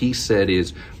 what he said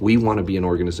is, we want to be an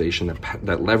organization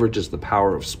that leverages the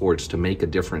power of sports to make a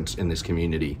difference in this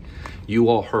community. You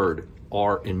all heard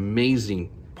our amazing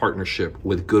partnership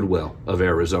with Goodwill of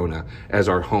Arizona as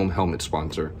our home helmet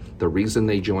sponsor. The reason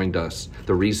they joined us,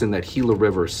 the reason that Gila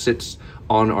River sits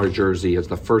on our jersey as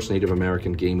the first Native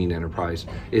American gaming enterprise,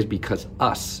 is because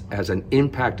us as an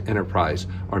impact enterprise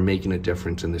are making a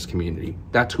difference in this community.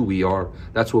 That's who we are,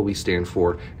 that's what we stand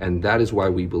for, and that is why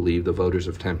we believe the voters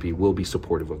of Tempe will be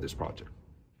supportive of this project.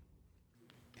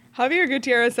 Javier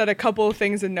Gutierrez said a couple of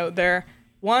things to note there.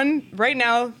 One, right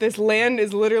now, this land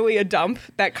is literally a dump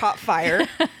that caught fire.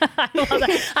 I love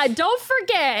that. Don't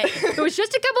forget, it was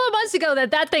just a couple of months ago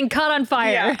that thing caught on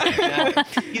fire. Yeah.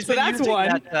 So that's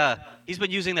one. He's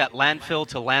been using that landfill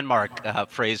to landmark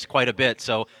phrase quite a bit.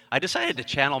 So I decided to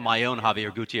channel my own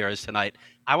Javier Gutierrez tonight.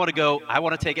 I want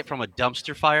to take it from a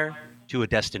dumpster fire to a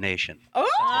destination. Oh,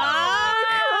 Craig!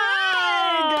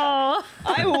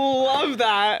 I love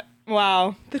that.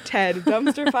 Wow. The TED,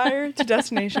 dumpster fire to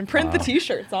destination. Print the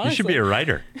t-shirts, honestly. You should be a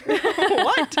writer.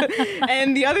 What?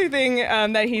 And the other thing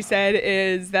that he said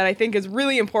is that I think is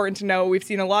really important to know, we've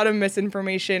seen a lot of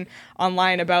misinformation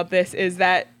online about this, is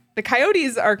that the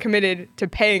Coyotes are committed to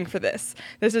paying for this.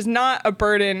 This is not a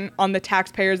burden on the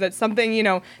taxpayers. That's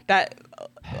something, that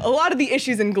a lot of the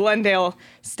issues in Glendale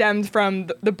stemmed from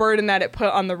the burden that it put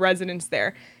on the residents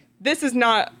there. This is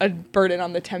not a burden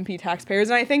on the Tempe taxpayers.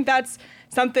 And I think that's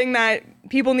something that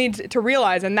people need to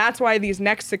realize. And that's why these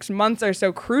next 6 months are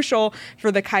so crucial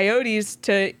for the Coyotes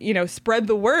to, spread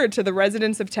the word to the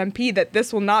residents of Tempe that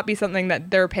this will not be something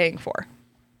that they're paying for.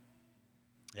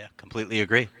 Yeah, completely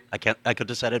agree. I could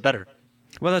have said it better.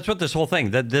 Well, that's what this whole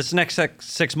thing, that this next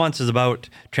 6 months is about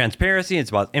transparency. It's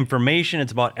about information.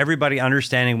 It's about everybody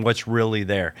understanding what's really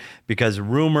there, because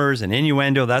rumors and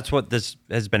innuendo, that's what this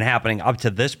has been happening up to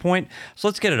this point. So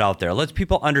let's get it out there. Let's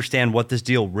people understand what this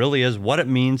deal really is, what it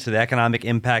means to the economic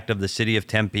impact of the city of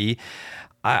Tempe.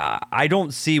 I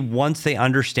don't see, once they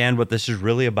understand what this is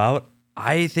really about,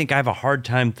 I think I have a hard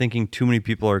time thinking too many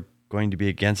people are going to be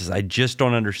against this. I just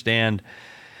don't understand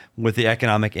with the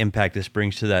economic impact this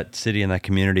brings to that city and that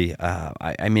community.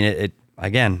 They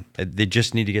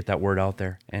just need to get that word out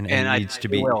there, and it needs to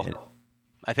be.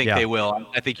 I think they will.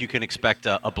 I think you can expect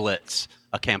a blitz,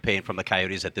 a campaign from the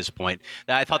Coyotes at this point.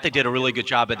 I thought they did a really good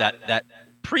job at that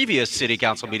previous city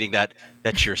council meeting that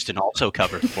Kirsten also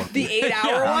covered for me. The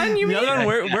 8-hour one, you mean? The other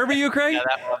one, where were you, Craig? Yeah,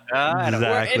 that one.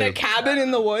 Exactly. We're in a cabin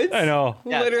in the woods. I know.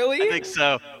 Literally. I think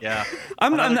so. Yeah.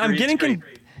 I'm getting.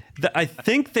 I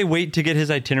think they wait to get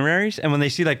his itineraries, and when they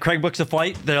see Craig books a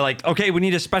flight, they're like, "Okay, we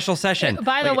need a special session."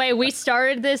 By the way, we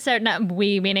started this, not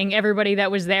we, meaning everybody that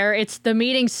was there. The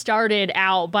meeting started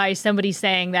out by somebody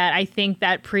saying that I think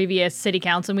that previous city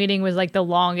council meeting was the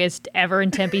longest ever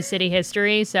in Tempe city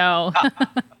history. So,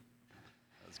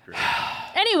 that's great.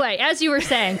 Anyway, as you were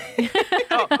saying,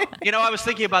 I was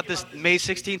thinking about this May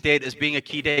 16th date as being a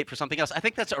key date for something else. I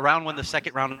think that's around when the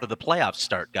second round of the playoffs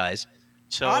start, guys.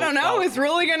 So, I don't know. It's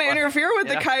really going to interfere with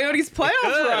the Coyotes' playoff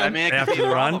run. I mean, after the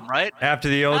run, right? After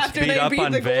the Oats beat up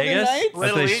on Vegas,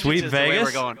 after they sweep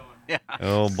Vegas. Yeah.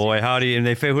 Oh boy, howdy! And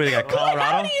who they got?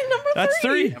 Colorado. That's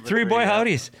three boy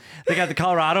howdies. They got the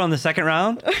Colorado in the second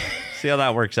round. See how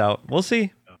that works out. We'll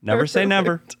see. Never say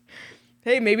never.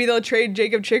 Hey, maybe they'll trade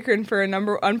Jacob Chikrin for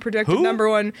a unprotected number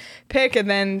one pick and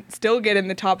then still get in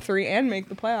the top 3 and make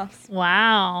the playoffs.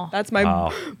 Wow. That's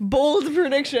my bold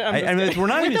prediction. We're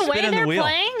not even With the way spinning they're the wheel.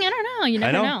 playing, I don't know. You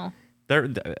never know.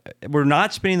 We're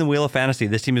not spinning the wheel of fantasy.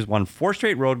 This team has won 4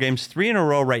 straight road games, 3 in a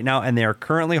row right now, and they are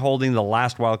currently holding the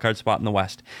last wildcard spot in the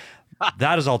West.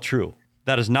 That is all true.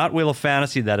 That is not wheel of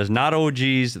fantasy. That is not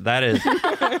OGs. That's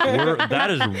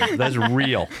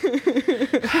real.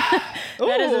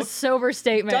 That is a sober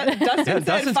statement. Dustin said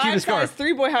Dustin's 5 size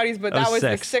 3 boy howdies, but that was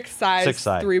the 6 size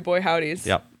 3 boy howdies.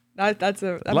 Yep.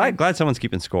 Glad someone's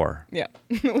keeping score. Yeah.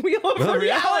 Wheel of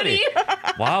reality.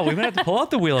 Wow, we might have to pull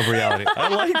out the wheel of reality. I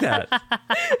like that.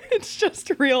 It's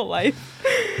just real life.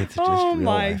 It's just real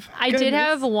life. I did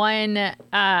have one,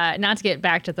 not to get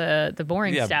back to the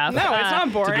boring stuff. No, it's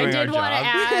not boring. I did want to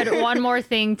add one more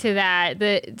thing to that.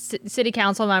 The city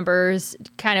council members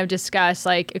kind of discussed,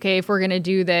 okay, if we're going to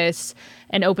do this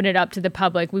and open it up to the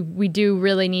public, we do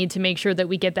really need to make sure that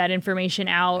we get that information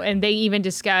out. And they even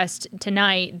discussed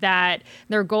tonight that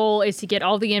their goal is to get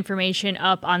all the information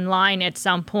up online at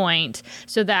some point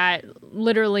so that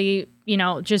literally,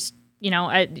 just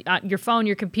at your phone,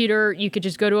 your computer, you could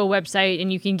just go to a website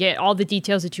and you can get all the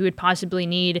details that you would possibly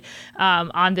need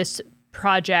on this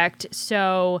project.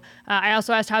 So I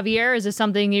also asked Javier, is this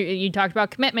something you talked about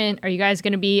commitment? Are you guys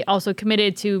going to be also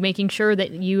committed to making sure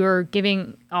that you are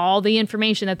giving all the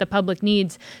information that the public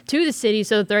needs to the city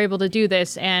so that they're able to do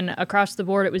this? And across the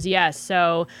board, it was yes.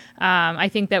 So I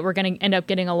think that we're going to end up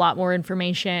getting a lot more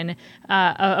information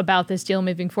about this deal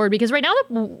moving forward, because right now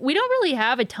we don't really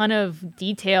have a ton of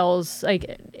details.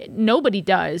 Nobody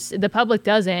does. The public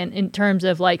doesn't in terms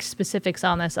of specifics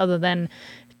on this, other than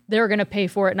they're going to pay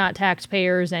for it, not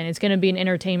taxpayers, and it's going to be an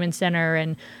entertainment center,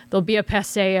 and there'll be a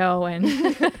Paseo, and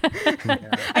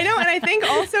I know, and I think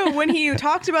also when he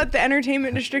talked about the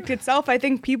entertainment district itself, I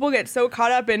think people get so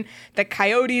caught up in the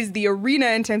Coyotes, the arena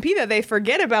in Tempe, that they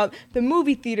forget about the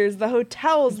movie theaters, the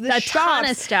hotels, the a shops. ton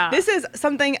of stuff. This is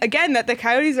something, again, that the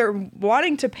Coyotes are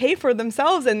wanting to pay for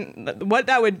themselves, and what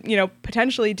that would,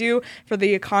 potentially do for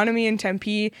the economy in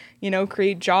Tempe,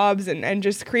 create jobs and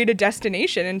just create a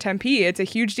destination in Tempe. It's a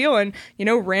huge deal. And,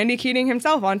 Randy Keating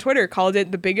himself on Twitter called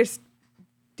it the biggest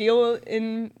deal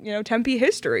in, Tempe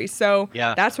history. So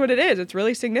that's what it is. It's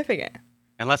really significant.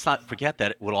 And let's not forget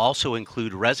that it will also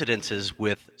include residences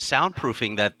with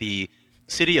soundproofing that the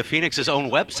City of Phoenix's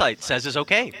own website says is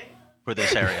okay for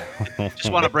this area.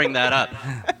 Just want to bring that up.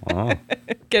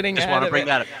 Just want to bring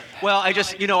that up. Well, I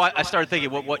just, I started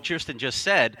thinking what Kirsten just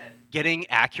said. Getting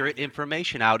accurate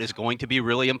information out is going to be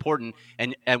really important.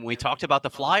 And we talked about the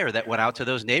flyer that went out to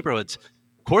those neighborhoods.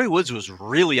 Corey Woods was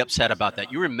really upset about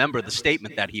that. You remember the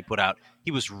statement that he put out.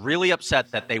 He was really upset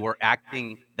that they were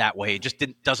acting that way. He just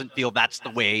doesn't feel that's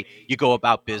the way you go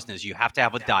about business. You have to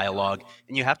have a dialogue,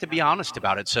 and you have to be honest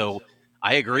about it. So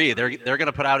I agree. They're going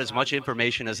to put out as much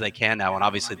information as they can now, and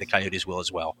obviously the Coyotes will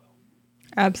as well.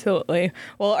 Absolutely.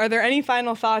 Well, are there any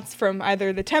final thoughts from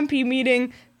either the Tempe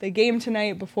meeting, the game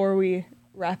tonight, before we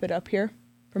wrap it up here?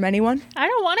 From anyone? I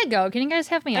don't want to go. Can you guys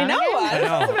have me on? I know.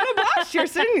 It's been a blast,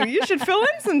 Kirsten. You should fill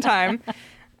in sometime.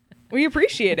 We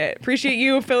appreciate it. Appreciate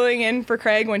you filling in for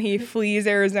Craig when he flees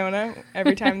Arizona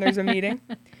every time there's a meeting.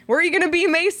 Where are you going to be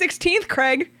May 16th,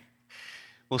 Craig?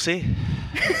 We'll see.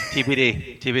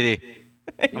 TBD.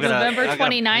 November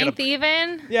 29th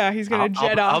even? Yeah, he's going to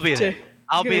jet off. I'll be there.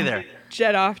 I'll be there.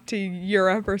 Jet off to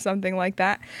Europe or something like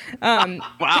that.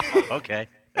 Wow. Okay.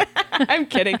 I'm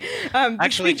kidding.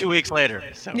 Actually, 2 weeks later.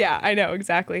 So. Yeah, I know,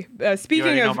 exactly.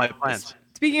 Speaking you of know my plans.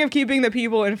 Speaking of keeping the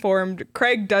people informed,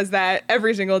 Craig does that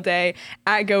every single day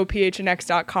at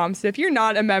gophnx.com. So if you're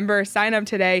not a member, sign up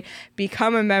today,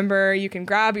 become a member. You can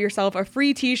grab yourself a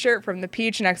free t-shirt from the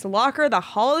PHNX locker. The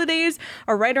holidays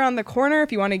are right around the corner.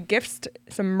 If you want to gift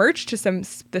some merch to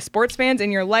the sports fans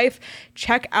in your life,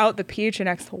 check out the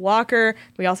PHNX locker.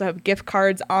 We also have gift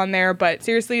cards on there. But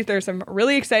seriously, there's some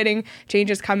really exciting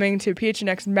changes coming to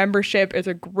PHNX membership. It's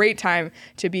a great time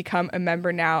to become a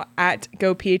member now at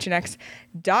gophnx.com.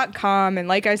 And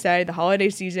like I said, the holiday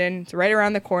season is right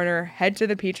around the corner. Head to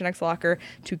the PHNX locker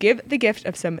to give the gift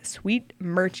of some sweet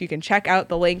merch. You can check out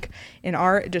the link in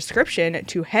our description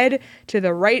to head to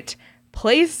the right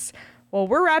place. Well,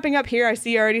 we're wrapping up here. I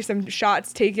see already some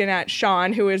shots taken at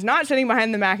Sean, who is not sitting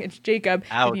behind the Mac. It's Jacob.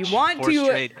 Ouch. If you want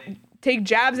to take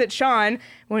jabs at Sean,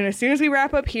 as soon as we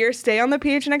wrap up here, stay on the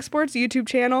PHNX Sports YouTube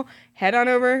channel. Head on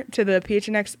over to the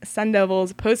PHNX Sun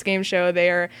Devils post-game show. They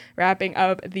are wrapping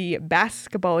up the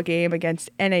basketball game against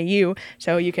NAU,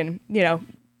 so you can,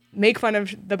 make fun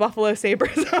of the Buffalo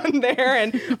Sabres on there.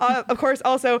 And of course,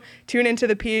 also tune into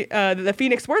the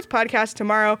Phoenix Sports Podcast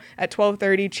tomorrow at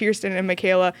 12:30. Kirsten and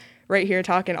Michaela right here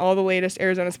talking all the latest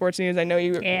Arizona sports news. I know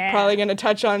you're probably going to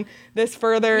touch on this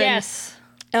further. Yes.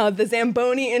 The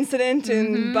Zamboni incident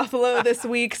in Buffalo this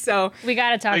week. So we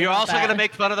got to talk about that. You're also going to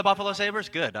make fun of the Buffalo Sabres?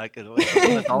 Good.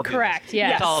 Correct.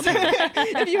 Yes.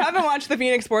 If you haven't watched the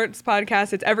Phoenix Sports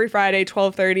Podcast, it's every Friday,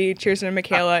 12:30. Kirsten and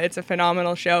Michaela. It's a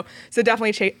phenomenal show. So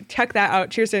definitely check that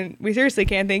out. Kirsten, we seriously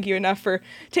can't thank you enough for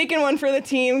taking one for the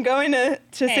team, going to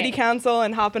City Council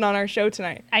and hopping on our show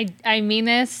tonight. I mean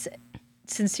this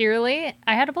sincerely.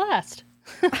 I had a blast.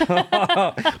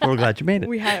 We're glad you made it.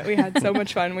 We had so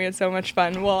much fun.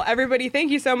 Well, everybody, thank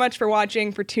you so much for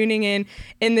watching, for tuning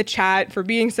in the chat, for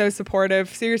being so supportive.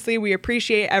 Seriously, we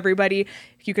appreciate everybody.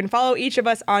 You can follow each of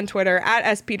us on Twitter at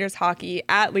SPetersHockey,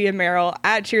 at Leah Merrill,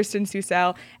 at Kirsten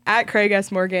Susel, at Craig S.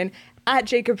 Morgan, at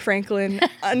Jacob Franklin.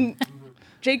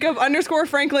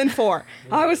 Jacob_Franklin4.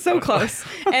 I was so close.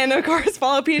 And of course,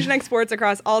 follow PHNX Sports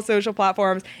across all social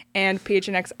platforms and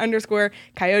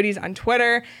PHNX_Coyotes on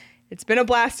Twitter. It's been a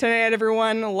blast tonight,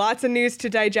 everyone. Lots of news to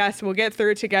digest. We'll get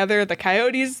through it together. The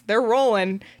Coyotes, they're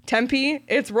rolling. Tempe,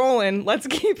 it's rolling. Let's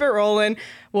keep it rolling.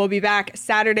 We'll be back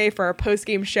Saturday for our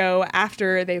post-game show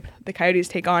after the Coyotes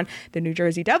take on the New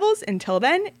Jersey Devils. Until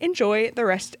then, enjoy the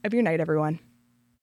rest of your night, everyone.